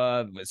 So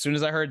as soon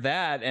as I heard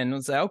that, and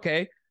was like,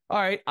 okay, all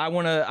right, I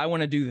want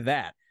to do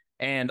that.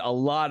 And a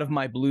lot of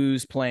my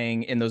blues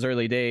playing in those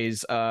early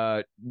days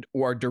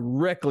were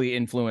directly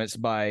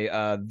influenced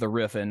by the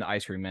riff in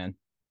Ice Cream Man.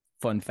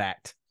 Fun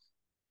fact.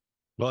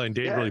 Well, and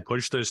Dave really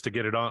pushed this to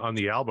get it on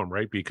the album,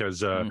 right?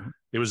 Because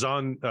it was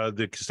on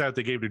the cassette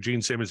they gave to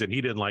Gene Simmons, and he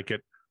didn't like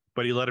it,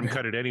 but he let him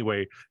cut it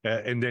anyway.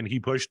 And then he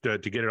pushed to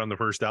get it on the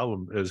first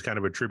album as kind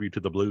of a tribute to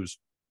the blues.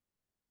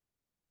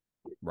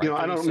 Right,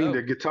 I don't mean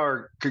to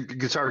guitar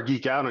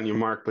geek out on you,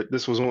 Mark, but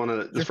this was one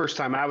of the first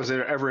time I was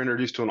ever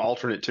introduced to an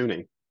alternate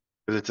tuning,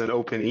 because it's an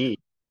open E.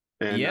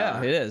 And,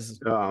 it is.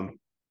 That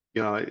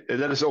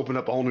just opened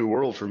up a whole new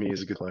world for me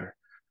as a guitar player.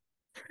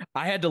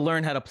 I had to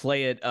learn how to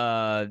play it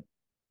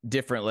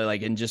differently,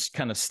 like in just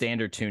kind of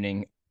standard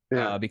tuning.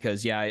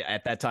 Because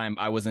at that time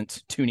I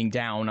wasn't tuning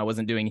down. I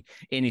wasn't doing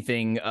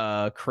anything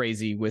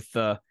crazy with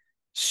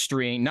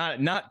string,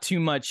 not too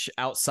much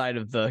outside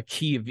of the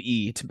key of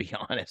E, to be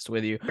honest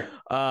with you,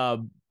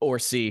 or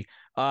C.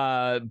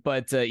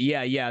 But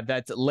yeah,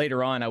 that's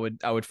later on I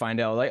would find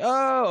out like,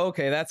 oh,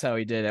 okay, that's how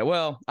he did it.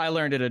 Well, I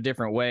learned it a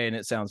different way and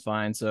it sounds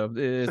fine, so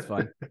it's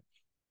fine.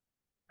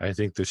 I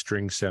think the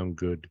strings sound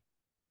good.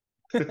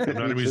 I'm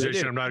not a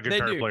musician. I'm not a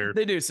guitar player.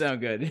 They do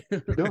sound good.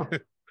 No.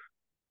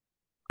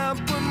 I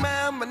put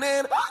my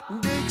banana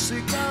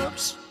Dixie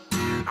cups,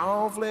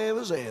 all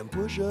flavors and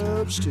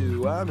push-ups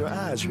too. I'm your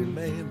ice cream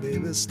man,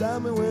 baby.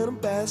 Stop me when I'm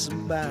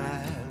passing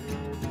by.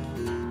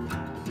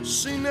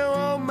 See now,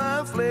 all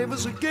my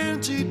flavors are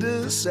guaranteed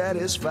to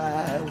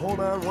satisfy. Hold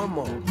on one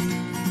more.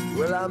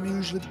 Well, I'm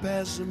usually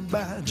passing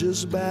by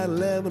just about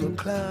 11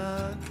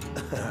 o'clock.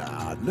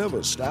 I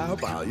never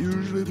stop. I'm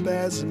usually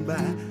passing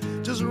by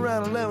just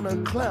around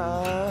 11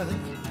 o'clock.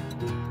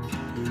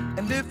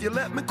 And if you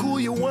let me cool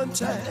you one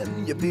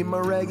time, you'll be my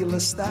regular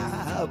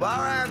stop. All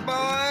right,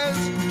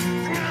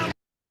 boys.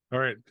 All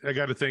right. I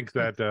got to think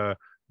that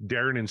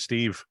Darren and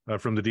Steve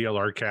from the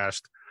DLR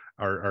cast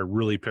are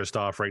really pissed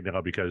off right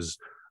now because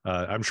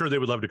I'm sure they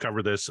would love to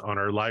cover this on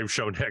our live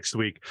show next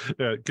week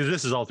because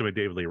this is Ultimate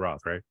David Lee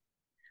Roth, right?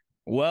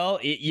 Well,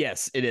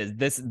 yes, it is.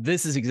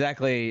 This is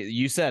exactly,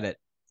 you said it.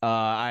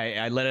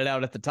 I let it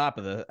out at the top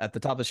of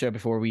the show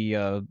before we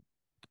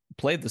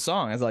played the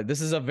song. I was like,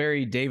 this is a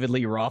very David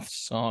Lee Roth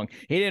song.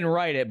 He didn't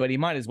write it, but he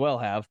might as well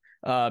have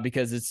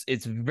because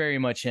it's very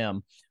much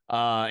him.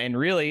 And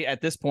really,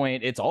 at this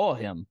point, it's all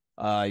him.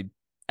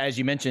 As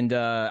you mentioned,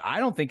 I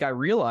don't think I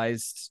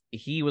realized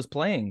he was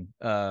playing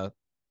the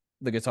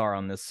guitar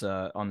on this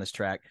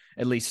track,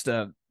 at least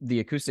the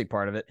acoustic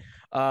part of it.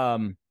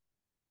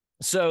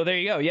 So there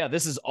you go. Yeah,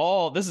 this is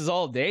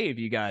all Dave,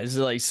 you guys.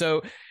 Like,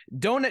 so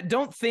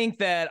don't think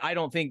that I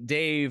don't think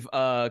Dave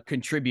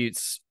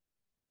contributes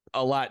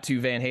a lot to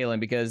Van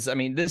Halen, because I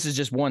mean, this is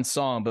just one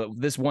song, but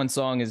this one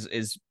song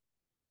is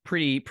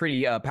pretty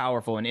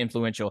powerful and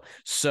influential.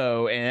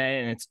 So,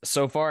 and it's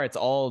so far it's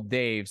all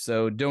Dave.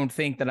 So don't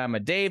think that I'm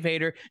a Dave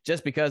hater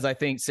just because I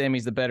think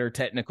Sammy's the better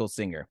technical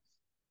singer.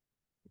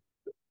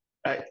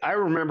 I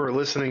remember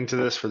listening to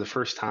this for the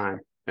first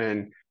time,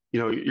 and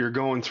you're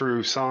going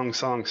through song,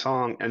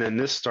 and then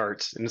this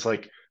starts, and it's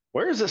like,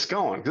 where is this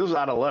going? This was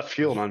out of left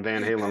field on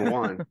Van Halen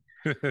 1.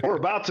 We're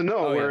about to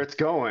know where it's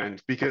going,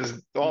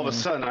 because all of a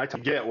sudden I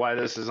get why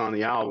this is on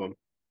the album.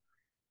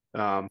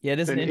 Yeah, it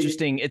is an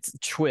interesting it's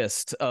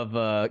twist of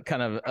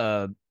kind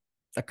of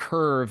a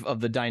curve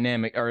of the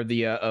dynamic, or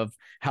the of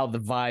how the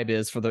vibe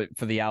is for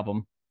the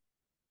album.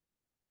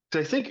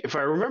 I think if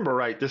I remember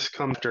right, this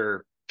comes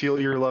after Feel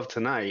Your Love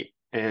Tonight,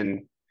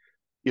 and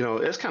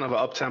it's kind of an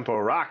up-tempo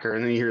rocker,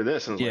 and then you hear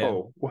this and it's like,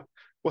 oh,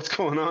 what's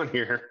going on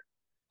here?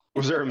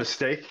 Was there a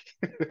mistake?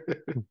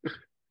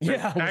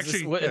 Yeah,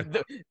 actually,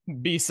 the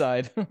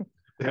B-side.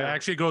 It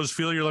actually goes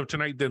Feel Your Love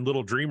Tonight, then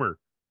Little Dreamer,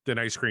 then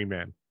Ice Cream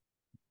Man.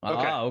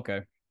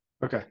 Okay.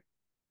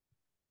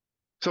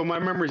 So my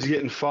memory's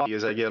getting foggy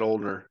as I get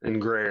older and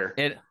grayer.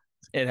 It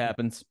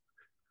happens.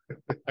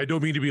 I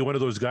don't mean to be one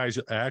of those guys.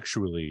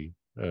 Actually,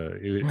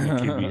 it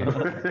can be.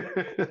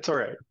 It's all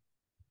right.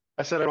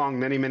 I said it wrong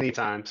many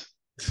times.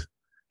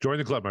 Join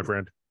the club, my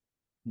friend.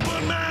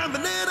 Put my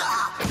banana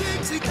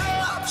Dixie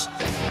cups,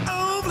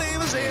 all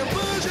flavors and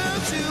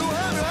push-ups,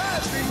 200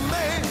 ice cream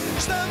man.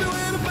 Stop me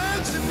when I'm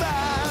passing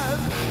by.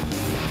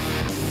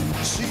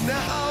 See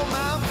now, all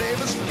my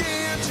flavors are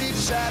guaranteed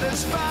to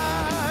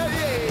satisfy.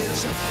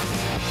 Yes,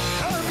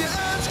 I'm your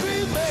ice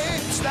cream man.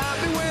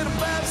 Stop me when I'm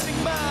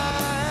passing by.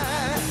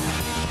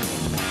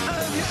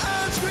 I'm your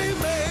ice cream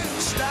man.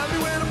 Stop me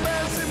when I'm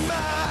passing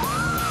by.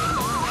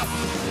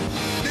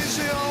 They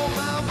say all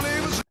my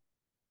flavors.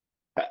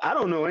 I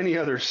don't know any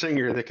other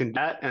singer that can do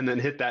that and then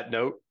hit that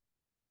note.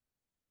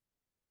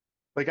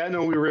 Like, I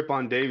know we rip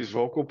on Dave's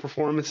vocal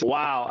performance.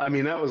 Wow. I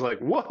mean, that was like,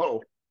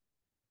 whoa.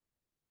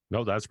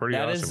 No, that's pretty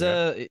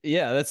awesome.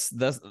 That's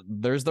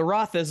there's the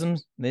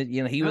Rothisms.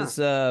 He was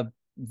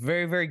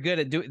very, very good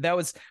at doing. That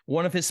was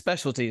one of his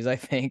specialties, I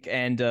think.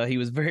 And he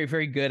was very,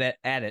 very good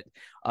at it.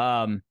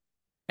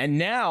 And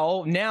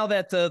now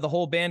that the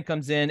whole band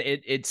comes in,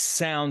 it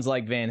sounds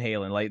like Van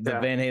Halen, like the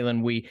Van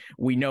Halen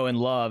we know and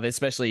love,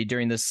 especially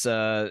during this.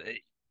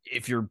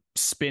 If you're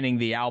spinning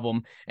the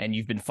album and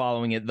you've been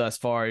following it thus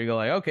far, you go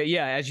like, okay,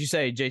 yeah, as you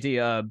say,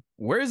 JT,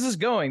 where is this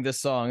going? This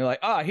song, you're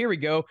like, here we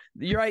go.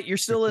 You're right. You're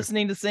still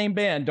listening to the same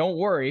band. Don't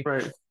worry.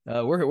 Right.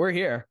 We're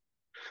here.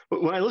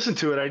 But when I listen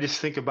to it, I just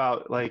think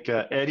about like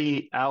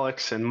Eddie,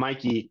 Alex, and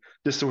Mikey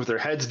just with their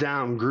heads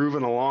down,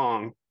 grooving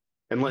along,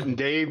 and letting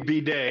Dave be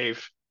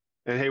Dave.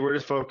 And hey, we're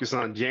just focused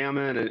on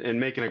jamming and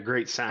making a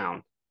great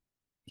sound.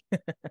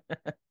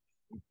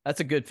 That's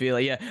a good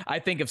feeling. Yeah, I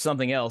think of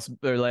something else.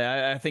 Or like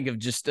I think of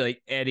just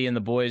like Eddie and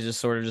the boys just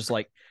sort of just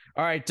like,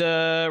 all right,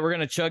 we're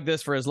gonna chug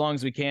this for as long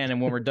as we can,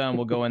 and when we're done,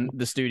 we'll go in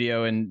the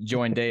studio and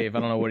join Dave. I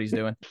don't know what he's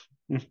doing.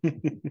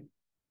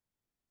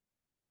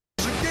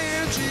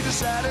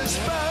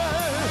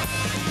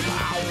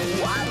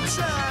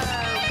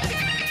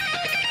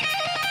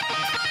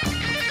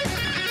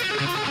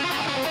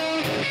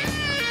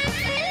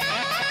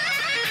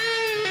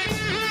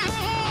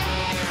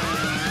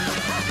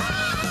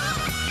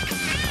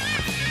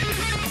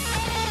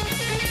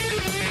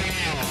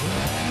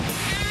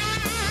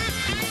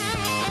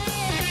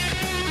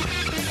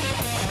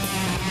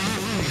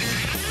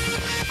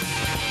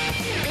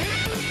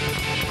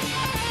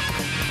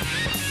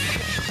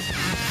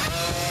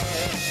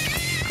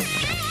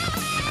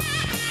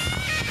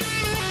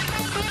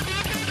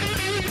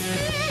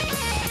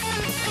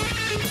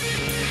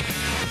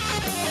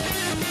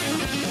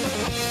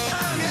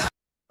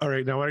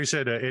 right, now when I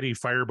said Eddie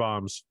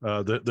firebombs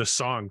the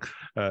song,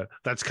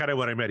 that's kind of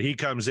what I meant. He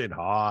comes in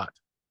hot.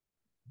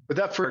 But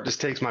that first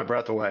just takes my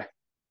breath away.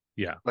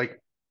 Yeah. Like,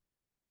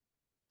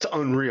 it's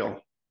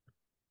unreal.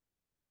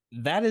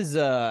 That is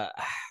I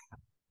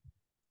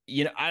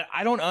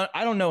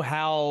don't know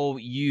how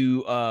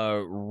you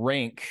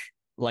rank,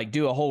 like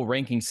do a whole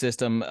ranking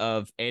system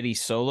of Eddie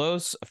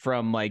solos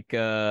from like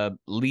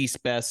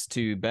least best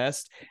to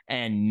best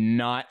and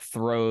not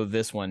throw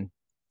this one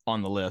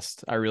on the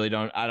list. I really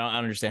don't. I don't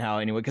understand how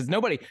anyway, because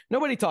nobody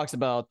talks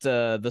about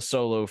the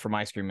solo from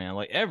Ice Cream Man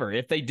like ever.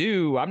 If they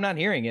do, I'm not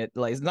hearing it.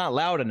 Like, it's not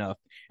loud enough.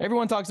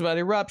 Everyone talks about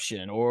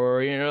Eruption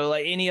or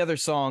like any other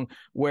song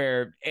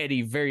where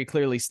Eddie very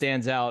clearly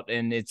stands out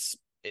and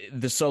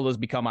the solos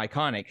become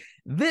iconic.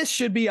 This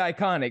should be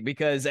iconic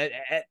because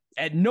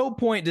at no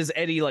point does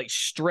Eddie like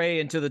stray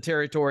into the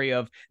territory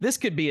of this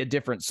could be a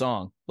different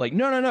song. Like,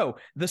 no.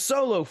 The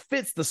solo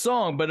fits the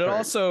song, but it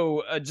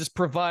also just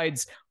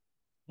provides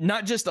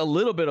not just a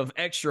little bit of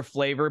extra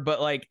flavor,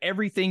 but like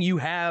everything you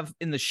have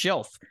in the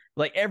shelf,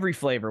 like every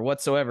flavor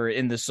whatsoever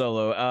in the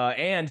solo.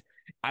 And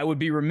I would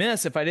be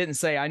remiss if I didn't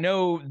say, I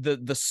know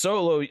the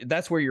solo,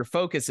 that's where your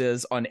focus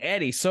is on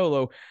Eddie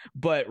solo,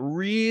 but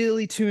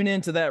really tune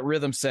into that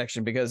rhythm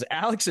section because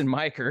Alex and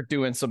Mike are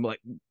doing some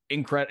like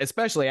incredible,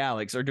 especially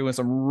Alex are doing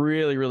some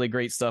really, really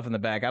great stuff in the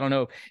back. I don't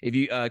know if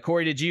you,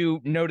 Corey, did you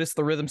notice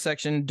the rhythm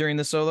section during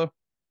the solo?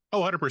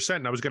 Oh, 100%.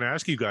 And I was going to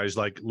ask you guys,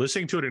 like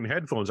listening to it in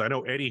headphones, I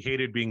know Eddie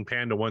hated being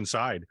panned to one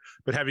side,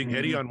 but having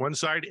Eddie on one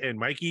side and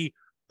Mikey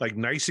like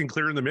nice and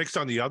clear in the mix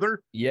on the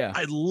other. Yeah.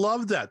 I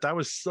love that. That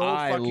was so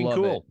fucking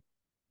cool.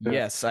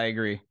 Yes, I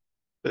agree.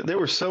 They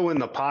were so in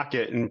the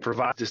pocket and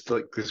provide just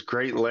like this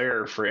great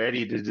layer for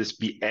Eddie to just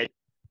be Eddie.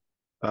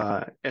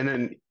 And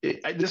then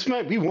this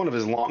might be one of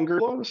his longer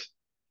lows.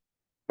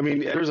 I mean,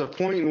 there's a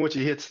point in which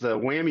he hits the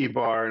whammy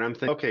bar and I'm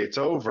thinking, okay, it's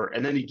over.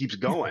 And then he keeps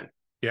going.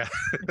 Yeah.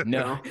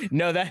 No,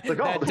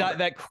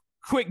 that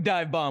quick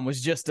dive bomb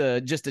was just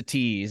a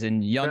tease.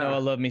 And y'all know I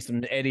love me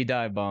some Eddie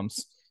dive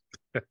bombs.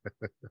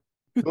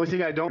 The only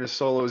thing I don't is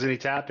solo is any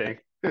tapping.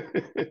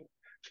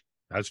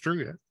 That's true,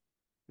 yeah.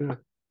 I'm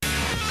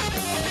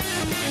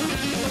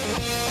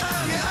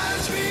your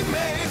ice cream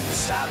man,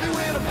 stop me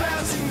when I'm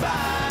passing by.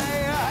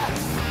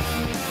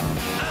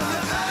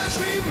 I'm the ice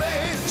cream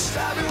man,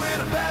 stop me when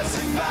I'm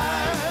passing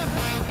by.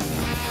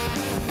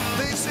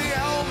 They say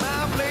all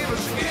my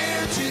flavors are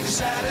guaranteed to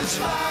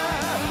satisfy.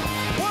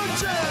 One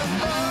time,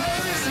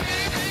 boys,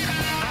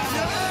 I'm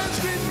your ice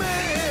cream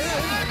man.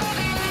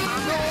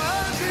 I'm your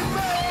ice cream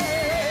man.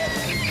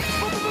 Baby,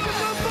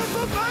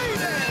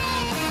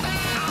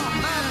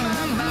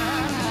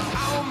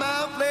 all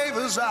my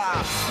flavors are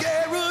guaranteed to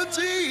satisfy.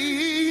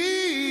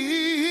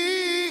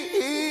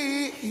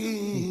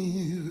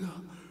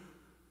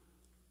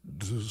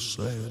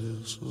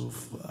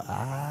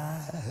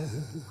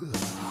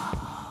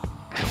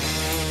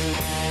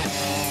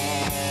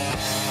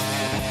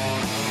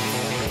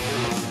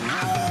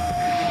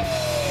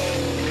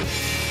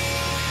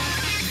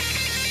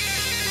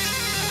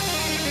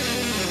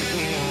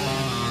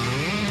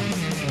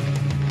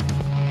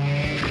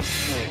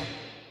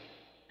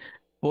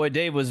 Boy,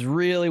 Dave was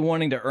really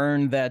wanting to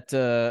earn that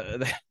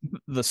the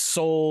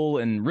soul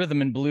and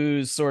rhythm and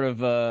blues sort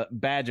of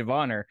badge of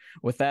honor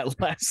with that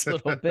last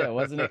little bit,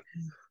 wasn't it?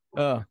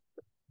 But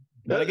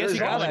I guess you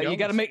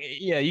gotta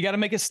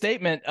make a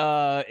statement.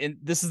 And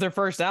this is their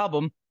first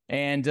album,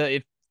 and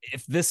if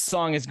this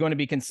song is going to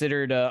be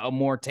considered a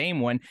more tame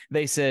one,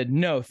 they said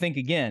no. Think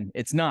again.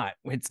 It's not.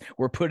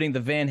 We're putting the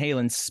Van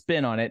Halen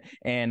spin on it,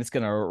 and it's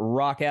gonna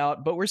rock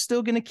out, but we're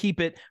still gonna keep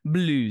it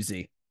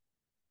bluesy.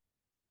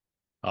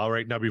 All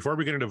right. Now, before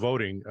we get into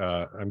voting,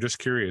 I'm just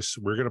curious.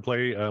 We're going to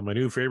play my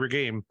new favorite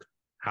game.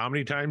 How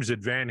many times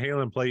did Van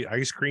Halen play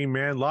Ice Cream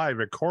Man live,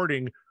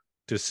 according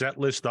to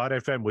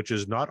setlist.fm, which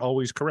is not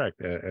always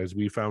correct, as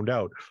we found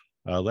out.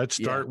 Let's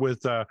start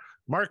with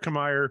Mark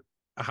Kameyer.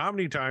 How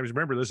many times,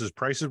 remember, this is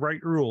Price is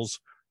Right rules.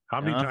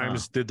 How many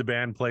times did the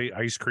band play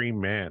Ice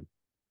Cream Man?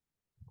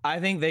 I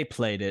think they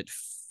played it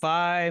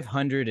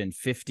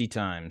 550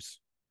 times.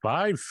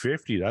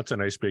 550. That's a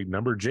nice big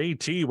number.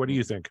 JT, what do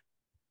you think?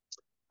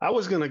 I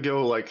was going to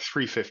go like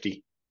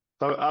 350.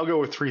 I'll go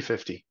with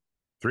 350.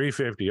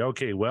 350.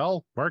 Okay.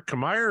 Well, Mark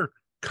Kameyer,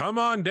 come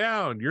on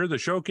down. You're the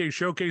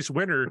showcase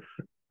winner.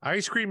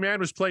 Ice Cream Man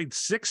was played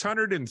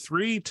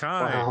 603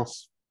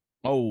 times.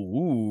 Wow.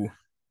 Oh,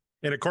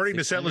 and according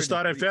to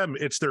setlist.fm,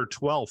 it's their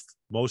 12th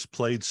most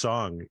played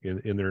song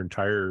in their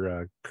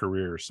entire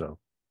career. So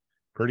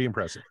pretty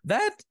impressive.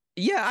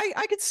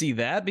 I could see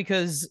that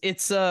because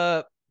it's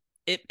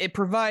it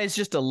provides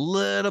just a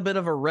little bit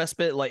of a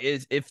respite. Like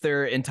if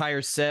their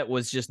entire set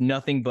was just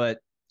nothing but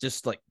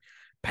just like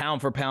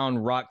pound for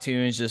pound rock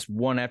tunes, just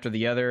one after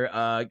the other,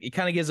 it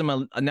kind of gives them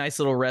a nice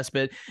little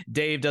respite.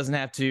 Dave doesn't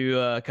have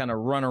to kind of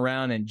run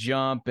around and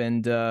jump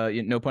and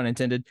no pun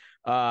intended.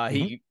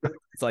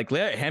 It's like,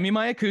 hand me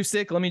my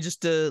acoustic. Let me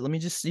just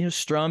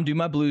strum, do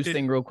my blues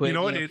thing real quick.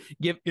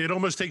 It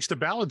almost takes the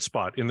ballad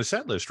spot in the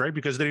set list, right?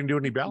 Because they didn't do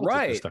any ballads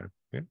at this time.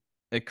 Yeah.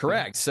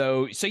 Correct.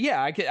 So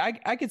yeah,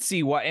 I could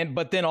see why,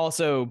 but then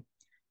also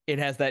it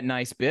has that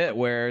nice bit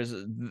where,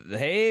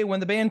 hey, when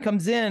the band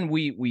comes in,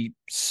 we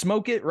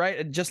smoke it,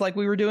 right, just like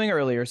we were doing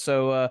earlier.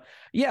 So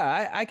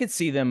yeah, I could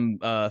see them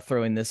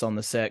throwing this on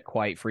the set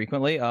quite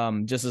frequently.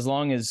 Just as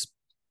long as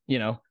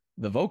the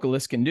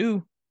vocalist can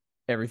do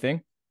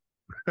everything.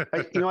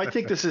 I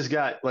think this has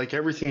got like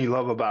everything you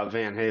love about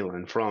Van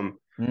Halen, from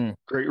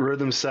great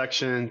rhythm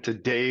section to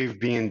Dave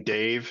being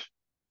Dave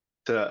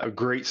to a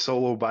great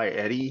solo by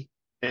Eddie,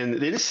 and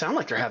they just sound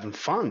like they're having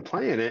fun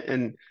playing it.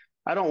 And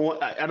I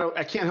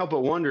can't help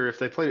but wonder if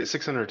they played it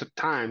 600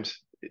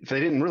 times, if they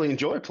didn't really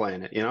enjoy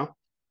playing it,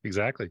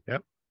 Exactly.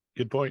 Yep.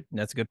 Good point.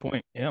 That's a good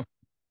point. Yeah.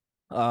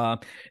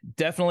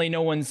 Definitely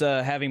no one's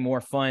having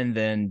more fun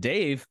than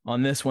Dave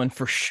on this one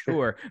for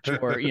sure,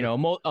 for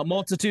a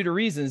multitude of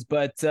reasons.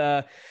 But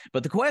the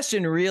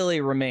question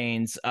really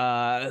remains,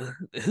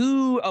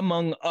 who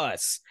among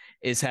us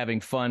is having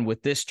fun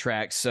with this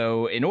track?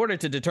 So in order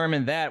to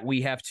determine that,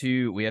 we have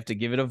to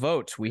give it a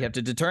vote. We have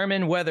to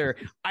determine whether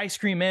Ice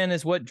Cream Man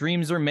is what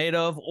dreams are made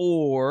of,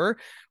 or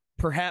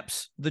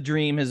perhaps the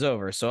dream is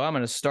over. So I'm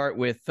going to start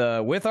with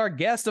our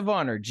guest of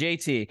honor,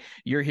 JT.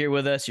 You're here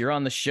with us. You're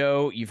on the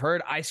show. You've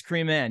heard Ice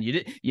Cream Man.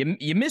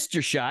 You missed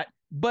your shot,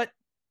 but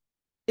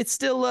it's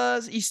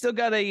still you still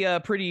got a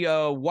pretty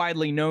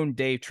widely known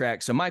Dave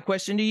track. So my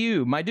question to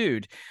you, my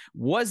dude,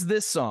 was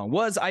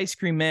Ice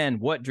Cream Man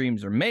what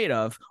dreams are made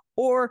of,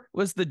 or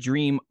was the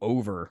dream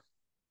over?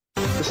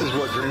 This is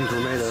what dreams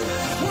were made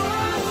of.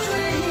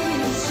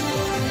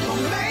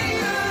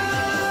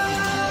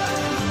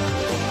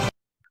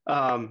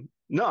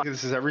 No,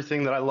 this is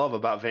everything that I love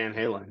about Van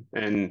Halen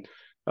and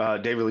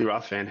David Lee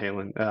Roth Van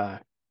Halen.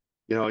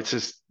 It's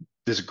just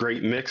this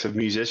great mix of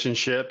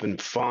musicianship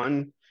and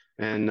fun,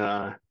 and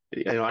I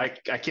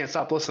can't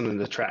stop listening to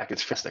the track.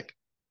 It's fantastic.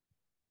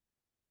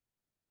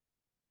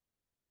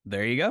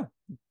 There you go.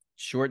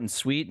 Short and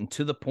sweet and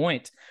to the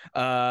point.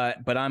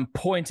 But I'm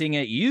pointing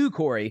at you,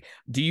 Corey.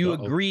 Do you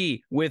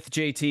agree with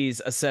JT's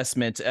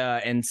assessment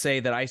and say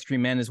that Ice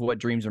Cream Man is what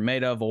dreams are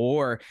made of,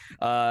 or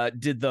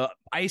did the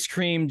ice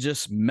cream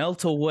just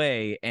melt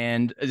away,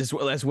 and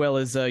as well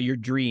as your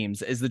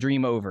dreams? Is the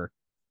dream over?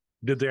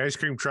 Did the ice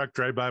cream truck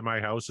drive by my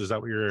house? Is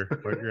that what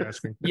you're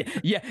asking?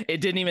 Yeah.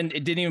 It didn't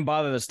even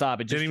bother to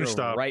stop. It just drove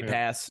stop. Right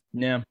past.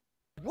 Yeah.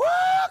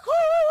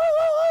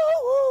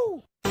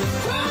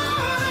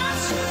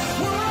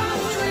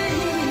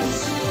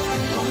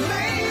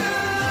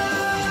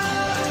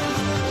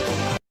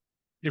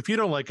 If you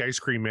don't like Ice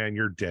Cream Man,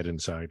 you're dead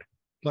inside.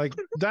 Like,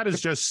 that is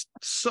just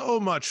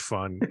so much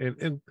fun.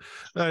 And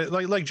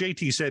like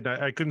JT said,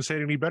 I couldn't say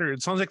it any better.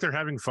 It sounds like they're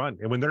having fun.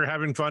 And when they're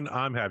having fun,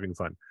 I'm having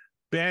fun.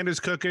 Band is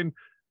cooking.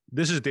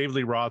 This is David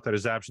Lee Roth at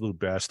his absolute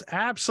best.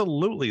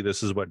 Absolutely,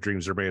 this is what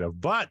dreams are made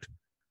of. But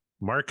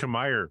Mark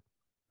Meyer,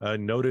 a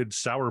noted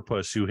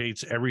sourpuss who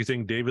hates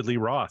everything David Lee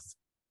Roth.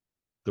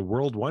 The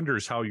world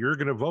wonders how you're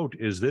going to vote.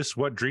 Is this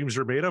what dreams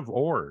are made of,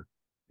 or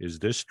is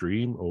this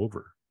dream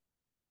over?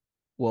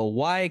 Well,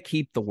 why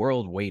keep the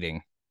world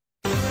waiting?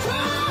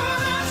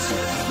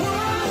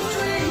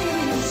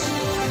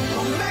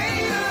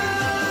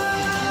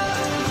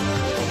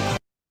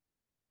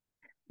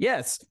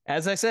 Yes,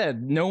 as I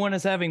said, no one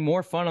is having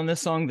more fun on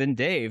this song than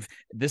Dave.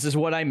 This is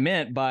what I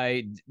meant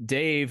by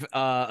Dave.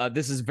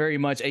 This is very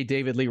much a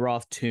David Lee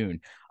Roth tune.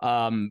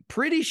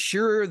 Pretty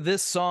sure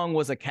this song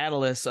was a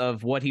catalyst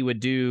of what he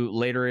would do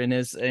later in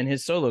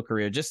his solo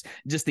career. Just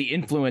the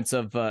influence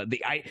of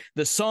the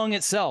song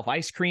itself,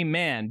 Ice Cream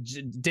Man.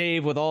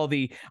 Dave with all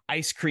the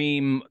ice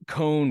cream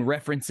cone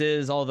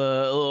references, all the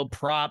little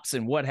props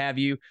and what have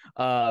you.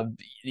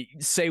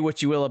 Say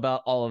what you will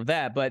about all of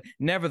that, but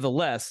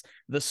nevertheless,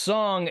 the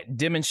song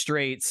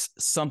demonstrates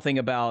something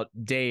about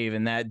Dave,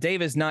 and that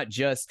Dave is not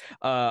just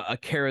a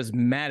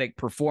charismatic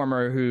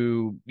performer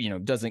who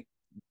it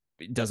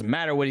doesn't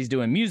matter what he's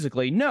doing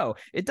musically. No,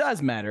 it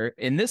does matter.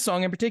 In this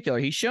song in particular,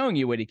 he's showing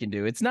you what he can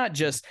do. It's not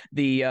just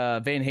the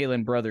Van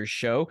Halen brothers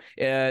show,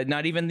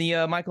 not even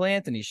the Michael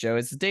Anthony show.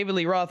 It's David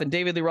Lee Roth, and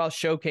David Lee Roth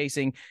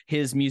showcasing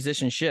his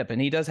musicianship,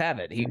 and he does have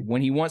it.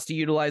 When he wants to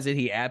utilize it,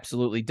 he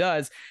absolutely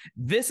does.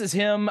 This is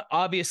him,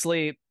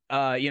 obviously.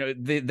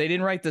 They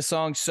didn't write the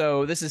song,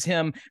 so this is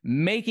him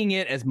making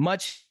it as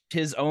much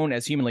his own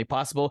as humanly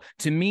possible.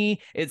 To me,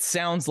 it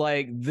sounds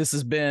like this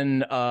is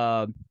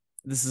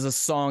a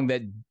song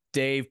that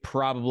Dave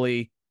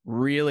probably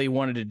really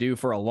wanted to do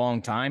for a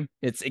long time.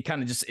 It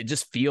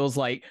just feels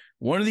like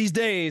one of these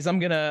days I'm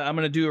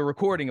gonna do a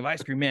recording of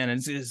Ice Cream Man,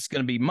 and it's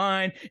gonna be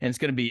mine, and it's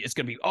gonna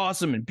be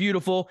awesome and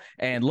beautiful.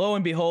 And lo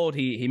and behold,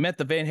 he met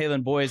the Van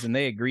Halen boys, and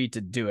they agreed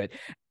to do it.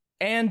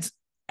 And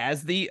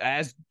as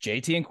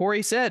JT and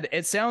Corey said,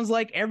 it sounds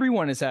like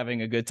everyone is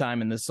having a good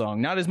time in this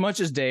song. Not as much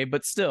as Dave,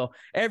 but still,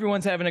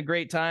 everyone's having a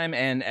great time.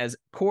 And as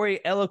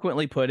Corey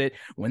eloquently put it,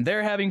 when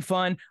they're having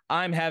fun,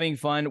 I'm having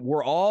fun.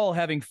 We're all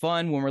having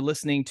fun when we're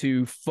listening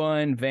to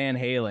fun Van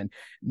Halen.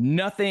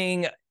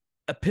 Nothing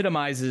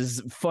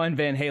epitomizes fun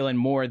Van Halen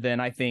more than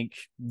I think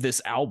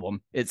this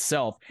album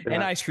itself. Yeah.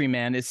 And Ice Cream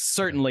Man is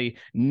certainly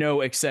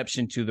no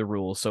exception to the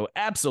rule. So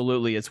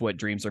absolutely, it's what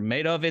dreams are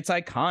made of. It's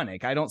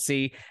iconic. I don't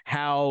see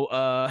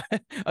how,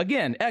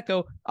 again,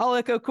 I'll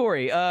echo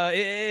Corey.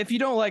 If you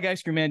don't like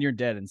Ice Cream Man, you're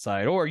dead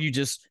inside, or you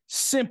just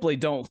simply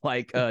don't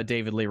like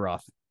David Lee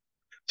Roth.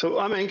 So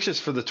I'm anxious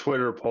for the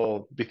Twitter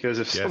poll, because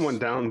if someone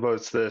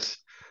downvotes this,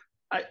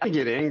 I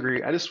get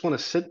angry. I just want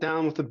to sit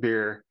down with a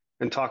beer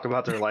and talk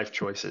about their life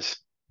choices.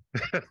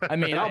 I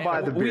mean, I'll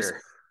buy the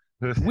beer.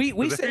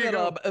 We say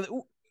that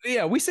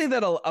we say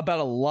that about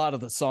a lot of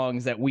the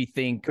songs that we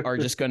think are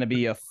just going to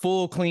be a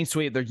full clean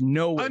sweep. There's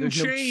no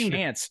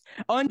chance.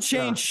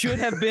 Unchained should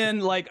have been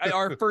like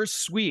our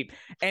first sweep,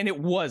 and it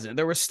wasn't.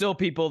 There were still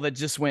people that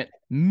just went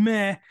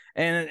meh,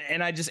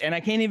 and I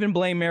can't even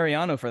blame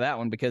Mariano for that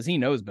one, because he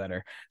knows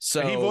better.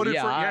 So he voted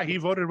he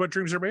voted What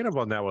Dreams Are Made Of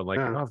on that one. Like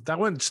that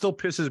one still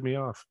pisses me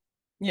off.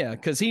 Yeah,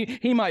 because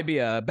he might be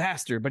a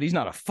bastard, but he's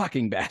not a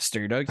fucking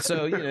bastard.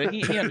 So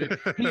he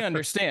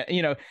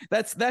understands.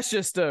 That's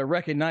just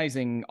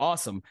recognizing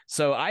awesome.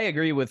 So I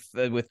agree with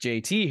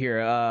JT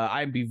here.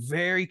 I'd be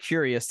very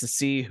curious to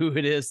see who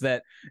it is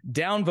that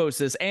downvotes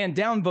this, and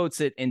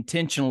downvotes it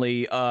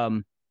intentionally.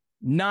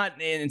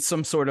 Not in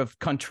some sort of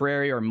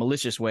contrary or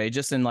malicious way,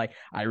 just in like,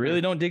 I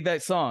really don't dig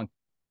that song.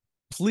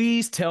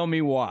 Please tell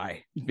me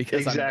why,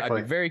 because I'd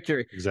be very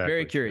curious.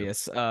 Very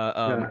curious.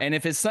 And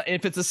if it's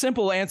a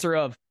simple answer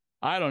of,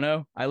 I don't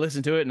know, I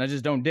listen to it and I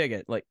just don't dig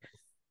it. Like,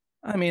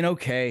 I mean,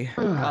 okay,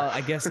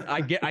 I guess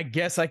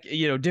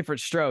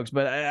different strokes,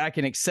 but I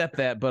can accept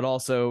that. But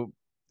also,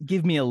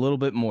 give me a little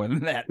bit more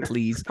than that,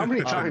 please. How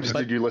many times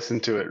did you listen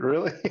to it?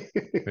 Really?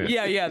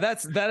 Yeah.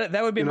 That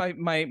would be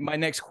my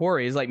next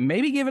query, is like,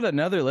 maybe give it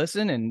another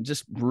listen and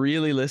just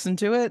really listen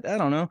to it. I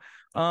don't know.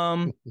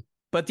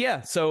 But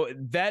yeah, so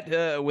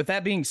that with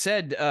that being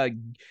said,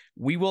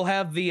 we will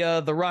have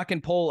the rock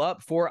and poll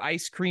up for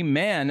Ice Cream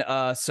Man.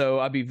 So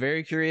I'll be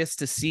very curious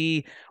to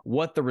see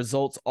what the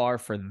results are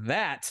for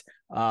that.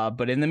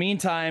 But in the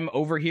meantime,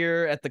 over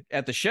here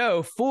at the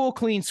show, full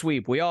clean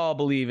sweep. We all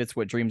believe it's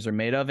What Dreams Are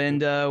Made Of,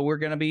 and we're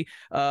gonna be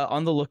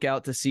on the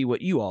lookout to see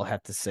what you all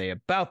have to say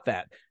about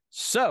that.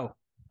 So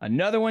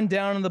another one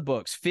down in the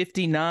books,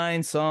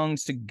 59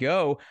 songs to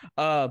go.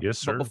 Yes,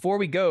 sir. But before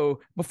we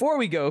go,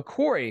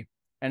 Corey,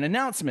 an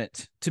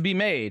announcement to be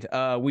made.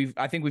 I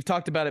think we've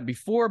talked about it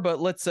before, but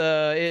let's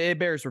it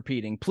bears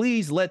repeating.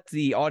 Please let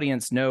the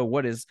audience know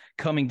what is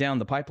coming down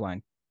the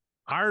pipeline.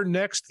 Our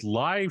next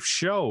live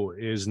show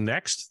is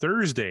next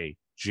Thursday,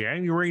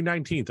 January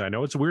 19th. I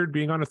know it's weird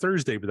being on a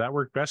Thursday, but that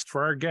worked best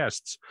for our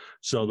guests.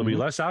 So there'll be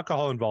less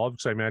alcohol involved,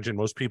 because I imagine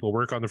most people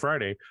work on the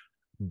Friday.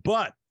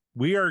 But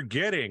we are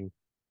getting,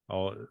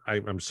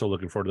 I'm so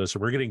looking forward to this.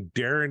 We're getting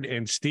Darren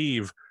and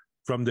Steve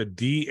from the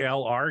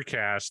DLR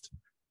cast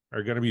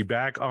are going to be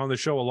back on the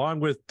show, along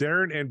with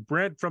Darren and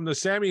Brent from the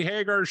Sammy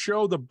Hagar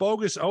show, the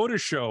Bogus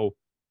Otis show.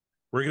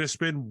 We're going to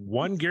spin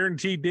one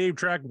guaranteed Dave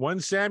track, one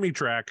Sammy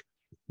track,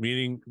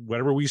 meaning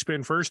whatever we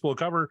spin first, we'll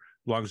cover,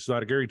 as long as it's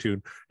not a Gary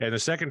tune. And the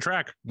second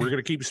track, we're going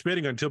to keep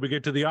spinning until we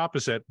get to the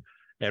opposite.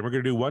 And we're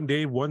going to do one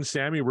Dave, one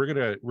Sammy. We're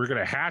going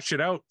to hash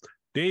it out.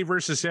 Dave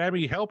versus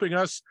Sammy, helping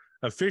us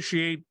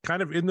officiate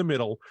kind of in the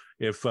middle.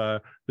 If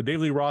the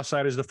Dave Lee Roth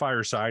side is the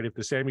fire side, if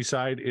the Sammy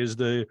side is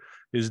the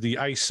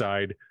ice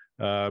side,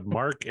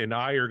 Mark and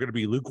I are going to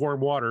be lukewarm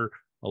water,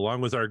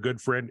 along with our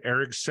good friend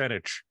Eric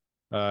Senich,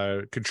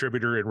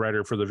 contributor and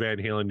writer for the Van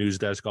Halen News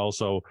Desk,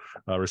 also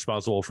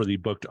responsible for the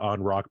Booked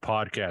on Rock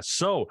podcast.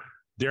 So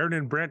Darren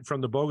and Brent from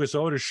the Bogus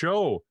Otis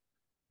show,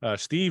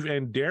 Steve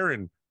and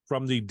Darren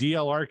from the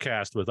DLR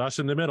cast, with us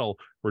in the middle.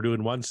 We're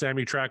doing one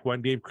Sammy track,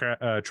 one Dave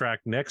track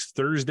next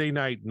Thursday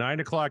night,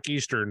 9:00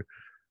 Eastern.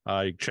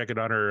 Check it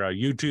on our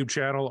YouTube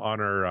channel,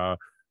 on our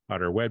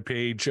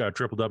webpage,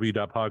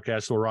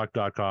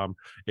 www.podcastillrock.com.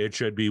 It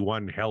should be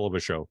one hell of a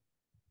show.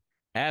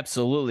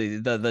 Absolutely.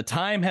 The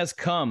time has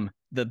come.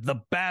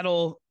 The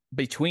battle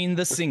between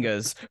the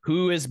singers,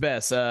 who is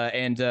best,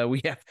 and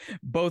we have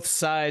both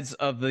sides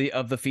of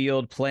the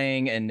field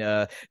playing, and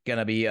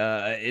gonna be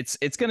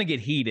it's gonna get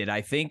heated,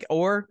 I think,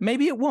 or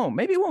maybe it won't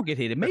get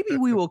heated. Maybe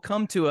we will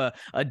come to a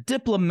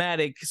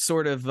diplomatic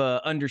sort of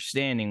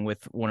understanding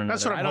with one another.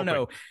 That's what I'm hoping.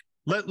 Know.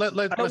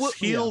 Let's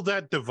heal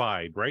that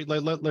divide, right?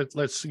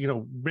 Let's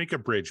make a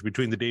bridge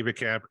between the David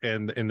camp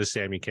and the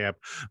Sammy camp.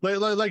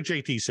 Like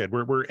JT said,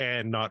 we're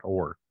and not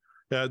or.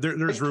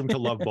 There's room to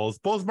love both.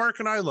 Both Mark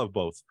and I love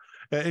both,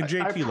 and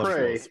JT loves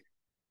both.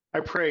 I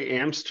pray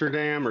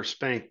Amsterdam or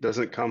Spank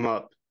doesn't come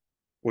up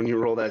when you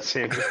roll that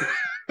Sammy.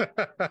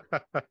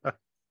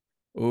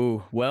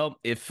 Ooh, well,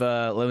 if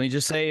let me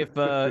just say,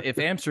 if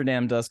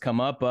Amsterdam does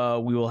come up,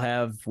 we will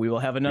have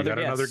another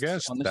guest, another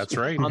guest. On the, That's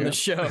right. on the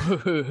show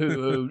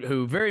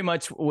who very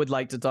much would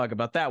like to talk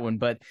about that one.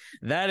 But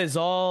that is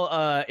all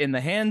in the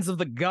hands of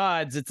the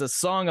gods. It's a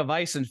song of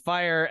ice and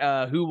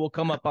fire. Who will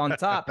come up on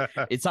top?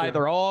 It's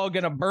either all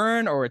gonna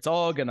burn or it's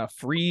all gonna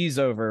freeze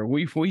over.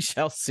 We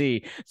shall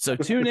see. So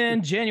tune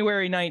in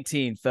January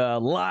 19th,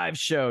 live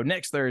show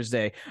next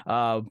Thursday.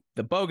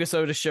 The Bogus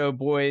Otis Show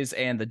boys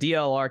and the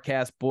DLR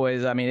Cast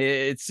boys. I mean,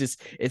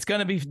 it's going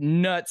to be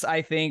nuts,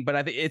 I think, but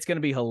I think it's going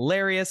to be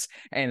hilarious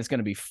and it's going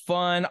to be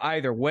fun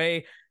either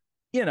way,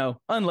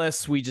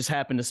 unless we just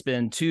happen to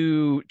spin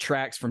 2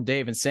 tracks from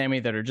Dave and Sammy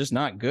that are just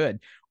not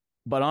good.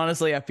 But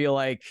honestly, I feel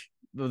like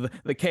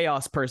the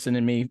chaos person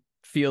in me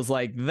feels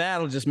like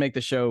that'll just make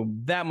the show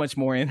that much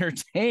more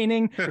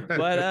entertaining.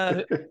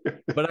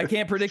 But I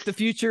can't predict the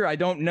future. I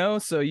don't know.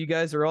 So you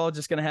guys are all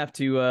just going to have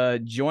to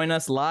join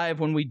us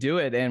live when we do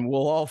it, and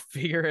we'll all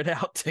figure it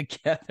out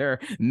together.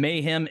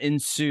 Mayhem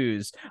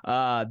ensues.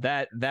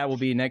 That will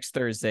be next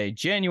Thursday,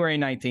 January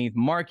 19th.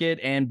 Mark it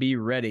and be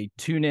ready.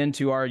 Tune in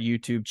to our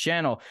YouTube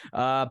channel.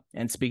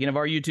 And speaking of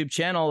our YouTube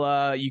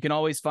channel, you can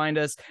always find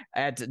us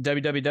at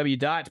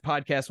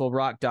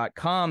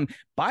www.podcastwillrock.com.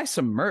 Buy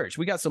some merch.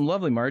 We got some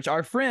lovely merch.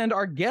 Our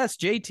guest,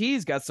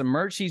 JT's got some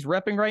merch he's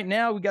repping right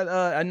now. We got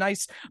a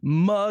nice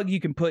mug. You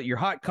can put your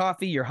hot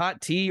coffee, your hot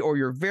tea, or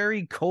your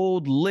very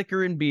cold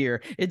liquor and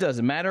beer. It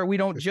doesn't matter. We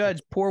don't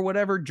judge. Pour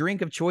whatever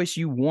drink of choice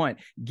you want.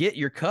 Get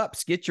your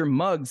cups, get your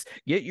mugs,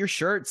 get your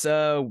shirts.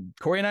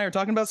 Corey and I are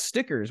talking about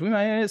stickers. We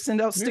might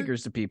send out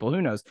stickers to people.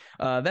 Who knows?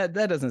 That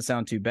doesn't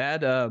sound too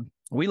bad.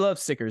 We love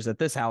stickers at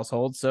this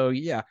household. So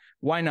yeah,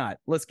 why not?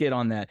 Let's get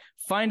on that.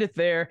 Find it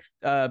there.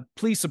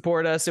 Please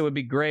support us. It would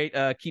be great.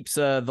 Keeps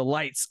the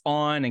lights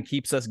on and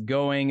keeps us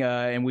going.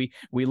 And we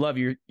love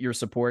your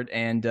support.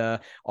 And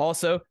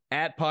also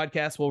at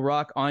Podcast Will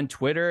Rock on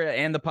Twitter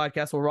and the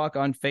Podcast Will Rock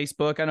on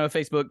Facebook. I know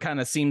Facebook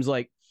kind of seems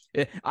like,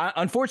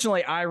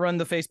 unfortunately, I run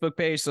the Facebook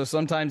page, so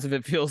sometimes if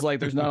it feels like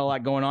there's not a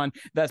lot going on,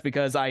 that's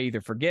because I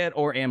either forget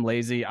or am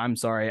lazy. I'm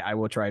sorry. I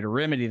will try to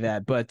remedy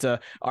that. But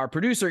our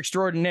producer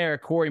extraordinaire,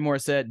 Corey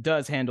Morissette,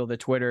 does handle the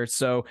Twitter,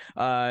 so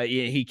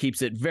he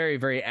keeps it very,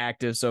 very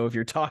active. So if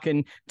you're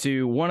talking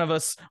to one of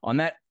us on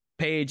that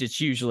page, it's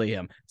usually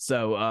him.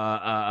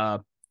 So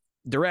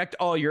direct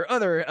all your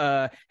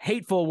other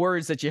hateful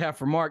words that you have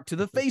for Mark to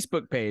the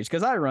Facebook page,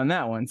 because I run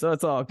that one, so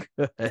it's all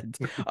good.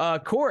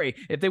 Corey,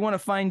 if they want to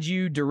find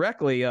you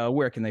directly,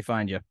 where can they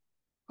find you?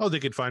 Oh, they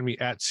could find me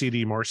at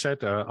CD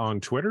Morset on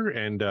Twitter,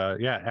 and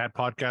at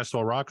Podcast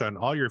Will Rock on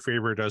all your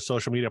favorite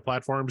social media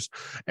platforms.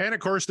 And of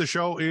course, the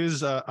show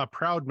is a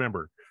proud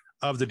member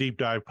of the Deep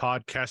Dive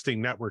Podcasting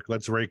Network.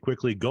 Let's very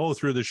quickly go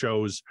through the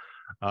shows.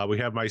 We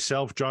have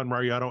myself, John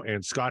Mariano,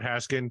 and Scott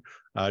Haskin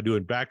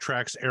doing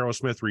Backtracks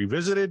Aerosmith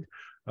Revisited.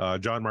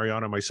 John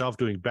Mariano and myself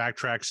doing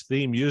Backtracks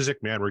theme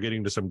music. Man, we're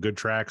getting to some good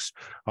tracks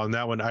on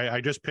that one.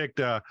 I just picked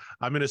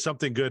I'm Into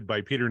Something Good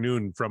by Peter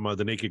Noon from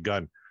The Naked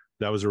Gun.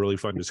 That was a really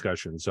fun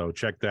discussion, so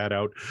check that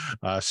out.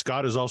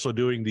 Scott is also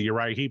doing the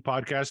Uriah Heep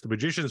podcast, the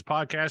Magicians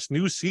podcast.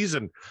 New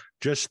season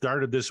just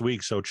started this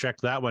week, so check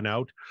that one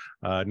out.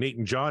 Nate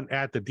and John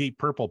at the Deep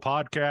Purple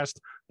podcast.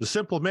 The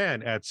Simple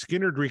Man at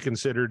Skinnerd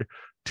Reconsidered.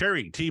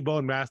 Terry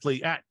T-Bone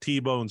Mathley at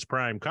T-Bone's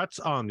Prime Cuts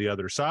on the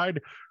other side.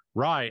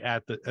 Rye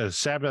at the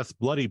Sabbath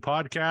Bloody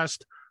podcast.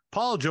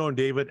 Paul, Joe, and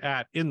David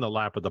at In the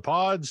Lap of the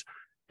Pods.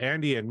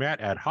 Andy and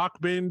Matt at Hawk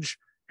Binge.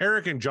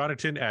 Eric and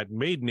Jonathan at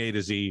Maiden A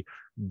to Z.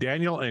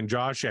 Daniel and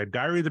Josh at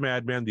Diary of the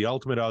Madman, the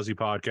Ultimate Aussie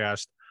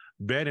podcast.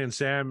 Ben and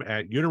Sam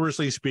at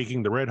Universally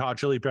Speaking, the Red Hot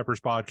Chili Peppers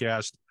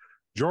podcast.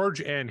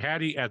 George and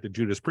Hattie at the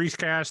Judas Priest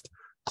cast.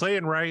 Clay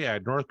and Ray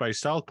at North by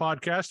South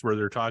podcast, where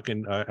they're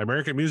talking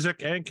American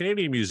music and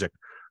Canadian music.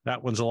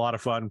 That one's a lot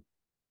of fun.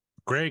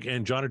 Greg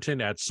and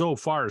Jonathan at So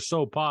Far,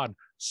 So Pod,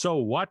 So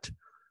What?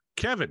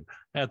 Kevin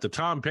at the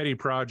Tom Petty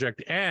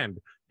Project and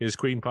his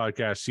Queen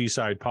podcast,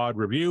 Seaside Pod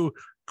Review.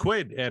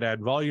 Quid at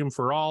Ad Volume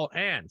for All,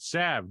 and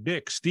Sav,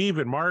 Dick, Steve,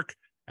 and Mark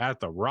at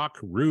the Rock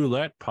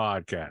Roulette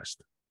podcast.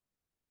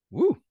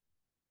 Woo.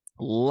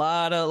 A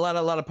lot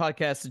of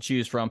podcasts to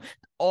choose from,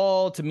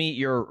 all to meet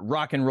your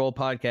rock and roll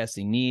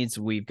podcasting needs.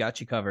 We've got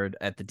you covered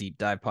at the Deep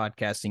Dive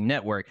Podcasting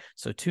Network.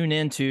 So tune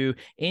in to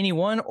any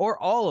one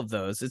or all of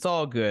those. It's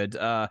all good.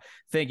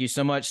 Thank you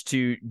so much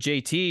to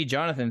JT.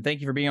 Jonathan,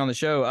 thank you for being on the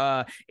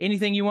show.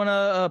 Anything you want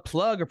to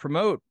plug or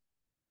promote?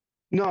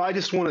 No, I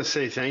just want to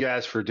say thank you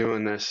guys for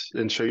doing this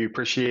and show you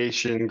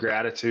appreciation,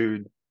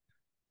 gratitude.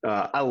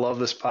 I love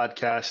this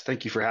podcast.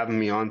 Thank you for having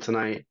me on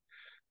tonight.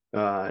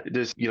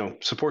 Just,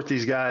 support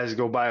these guys.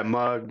 Go buy a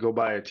mug, go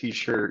buy a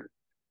t-shirt.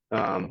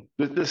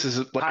 This is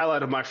the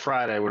highlight of my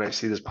Friday when I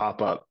see this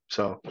pop up.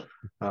 So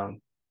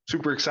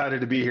super excited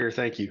to be here.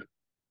 Thank you.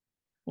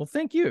 Well,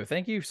 thank you.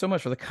 Thank you so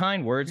much for the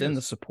kind words and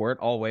the support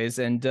always.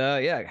 And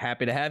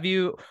happy to have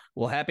you.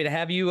 Well, happy to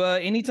have you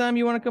anytime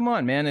you want to come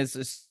on, man.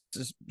 It's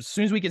as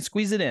soon as we can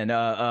squeeze it in.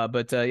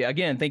 But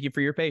again, thank you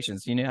for your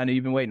patience. I know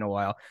you've been waiting a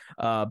while,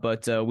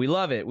 but we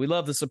love it. We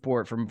love the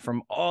support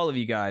from all of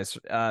you guys.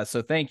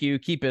 So thank you.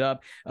 Keep it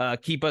up.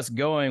 Keep us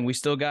going. We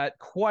still got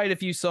quite a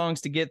few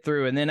songs to get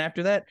through. And then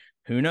after that,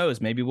 who knows?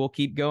 Maybe we'll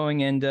keep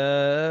going and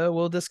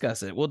we'll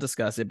discuss it.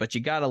 But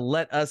you got to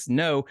let us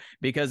know,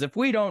 because if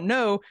we don't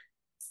know,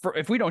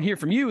 if we don't hear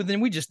from you, then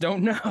we just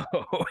don't know.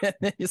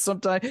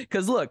 Sometimes,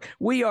 because look,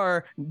 we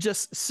are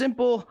just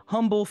simple,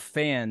 humble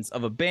fans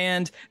of a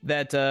band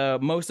that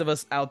most of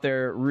us out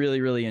there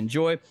really, really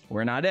enjoy.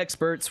 We're not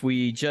experts.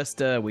 We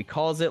just we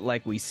calls it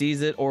like we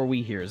sees it or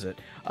we hears it.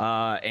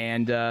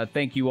 And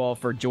thank you all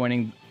for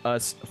joining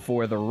us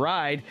for the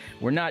ride.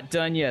 We're not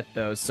done yet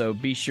though, so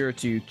be sure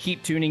to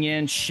keep tuning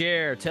in,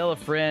 share, tell a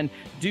friend,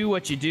 do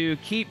what you do,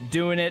 keep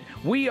doing it.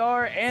 We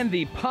are And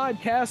the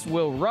Podcast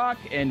Will Rock,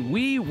 and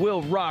we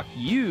will rock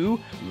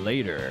you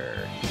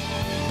later.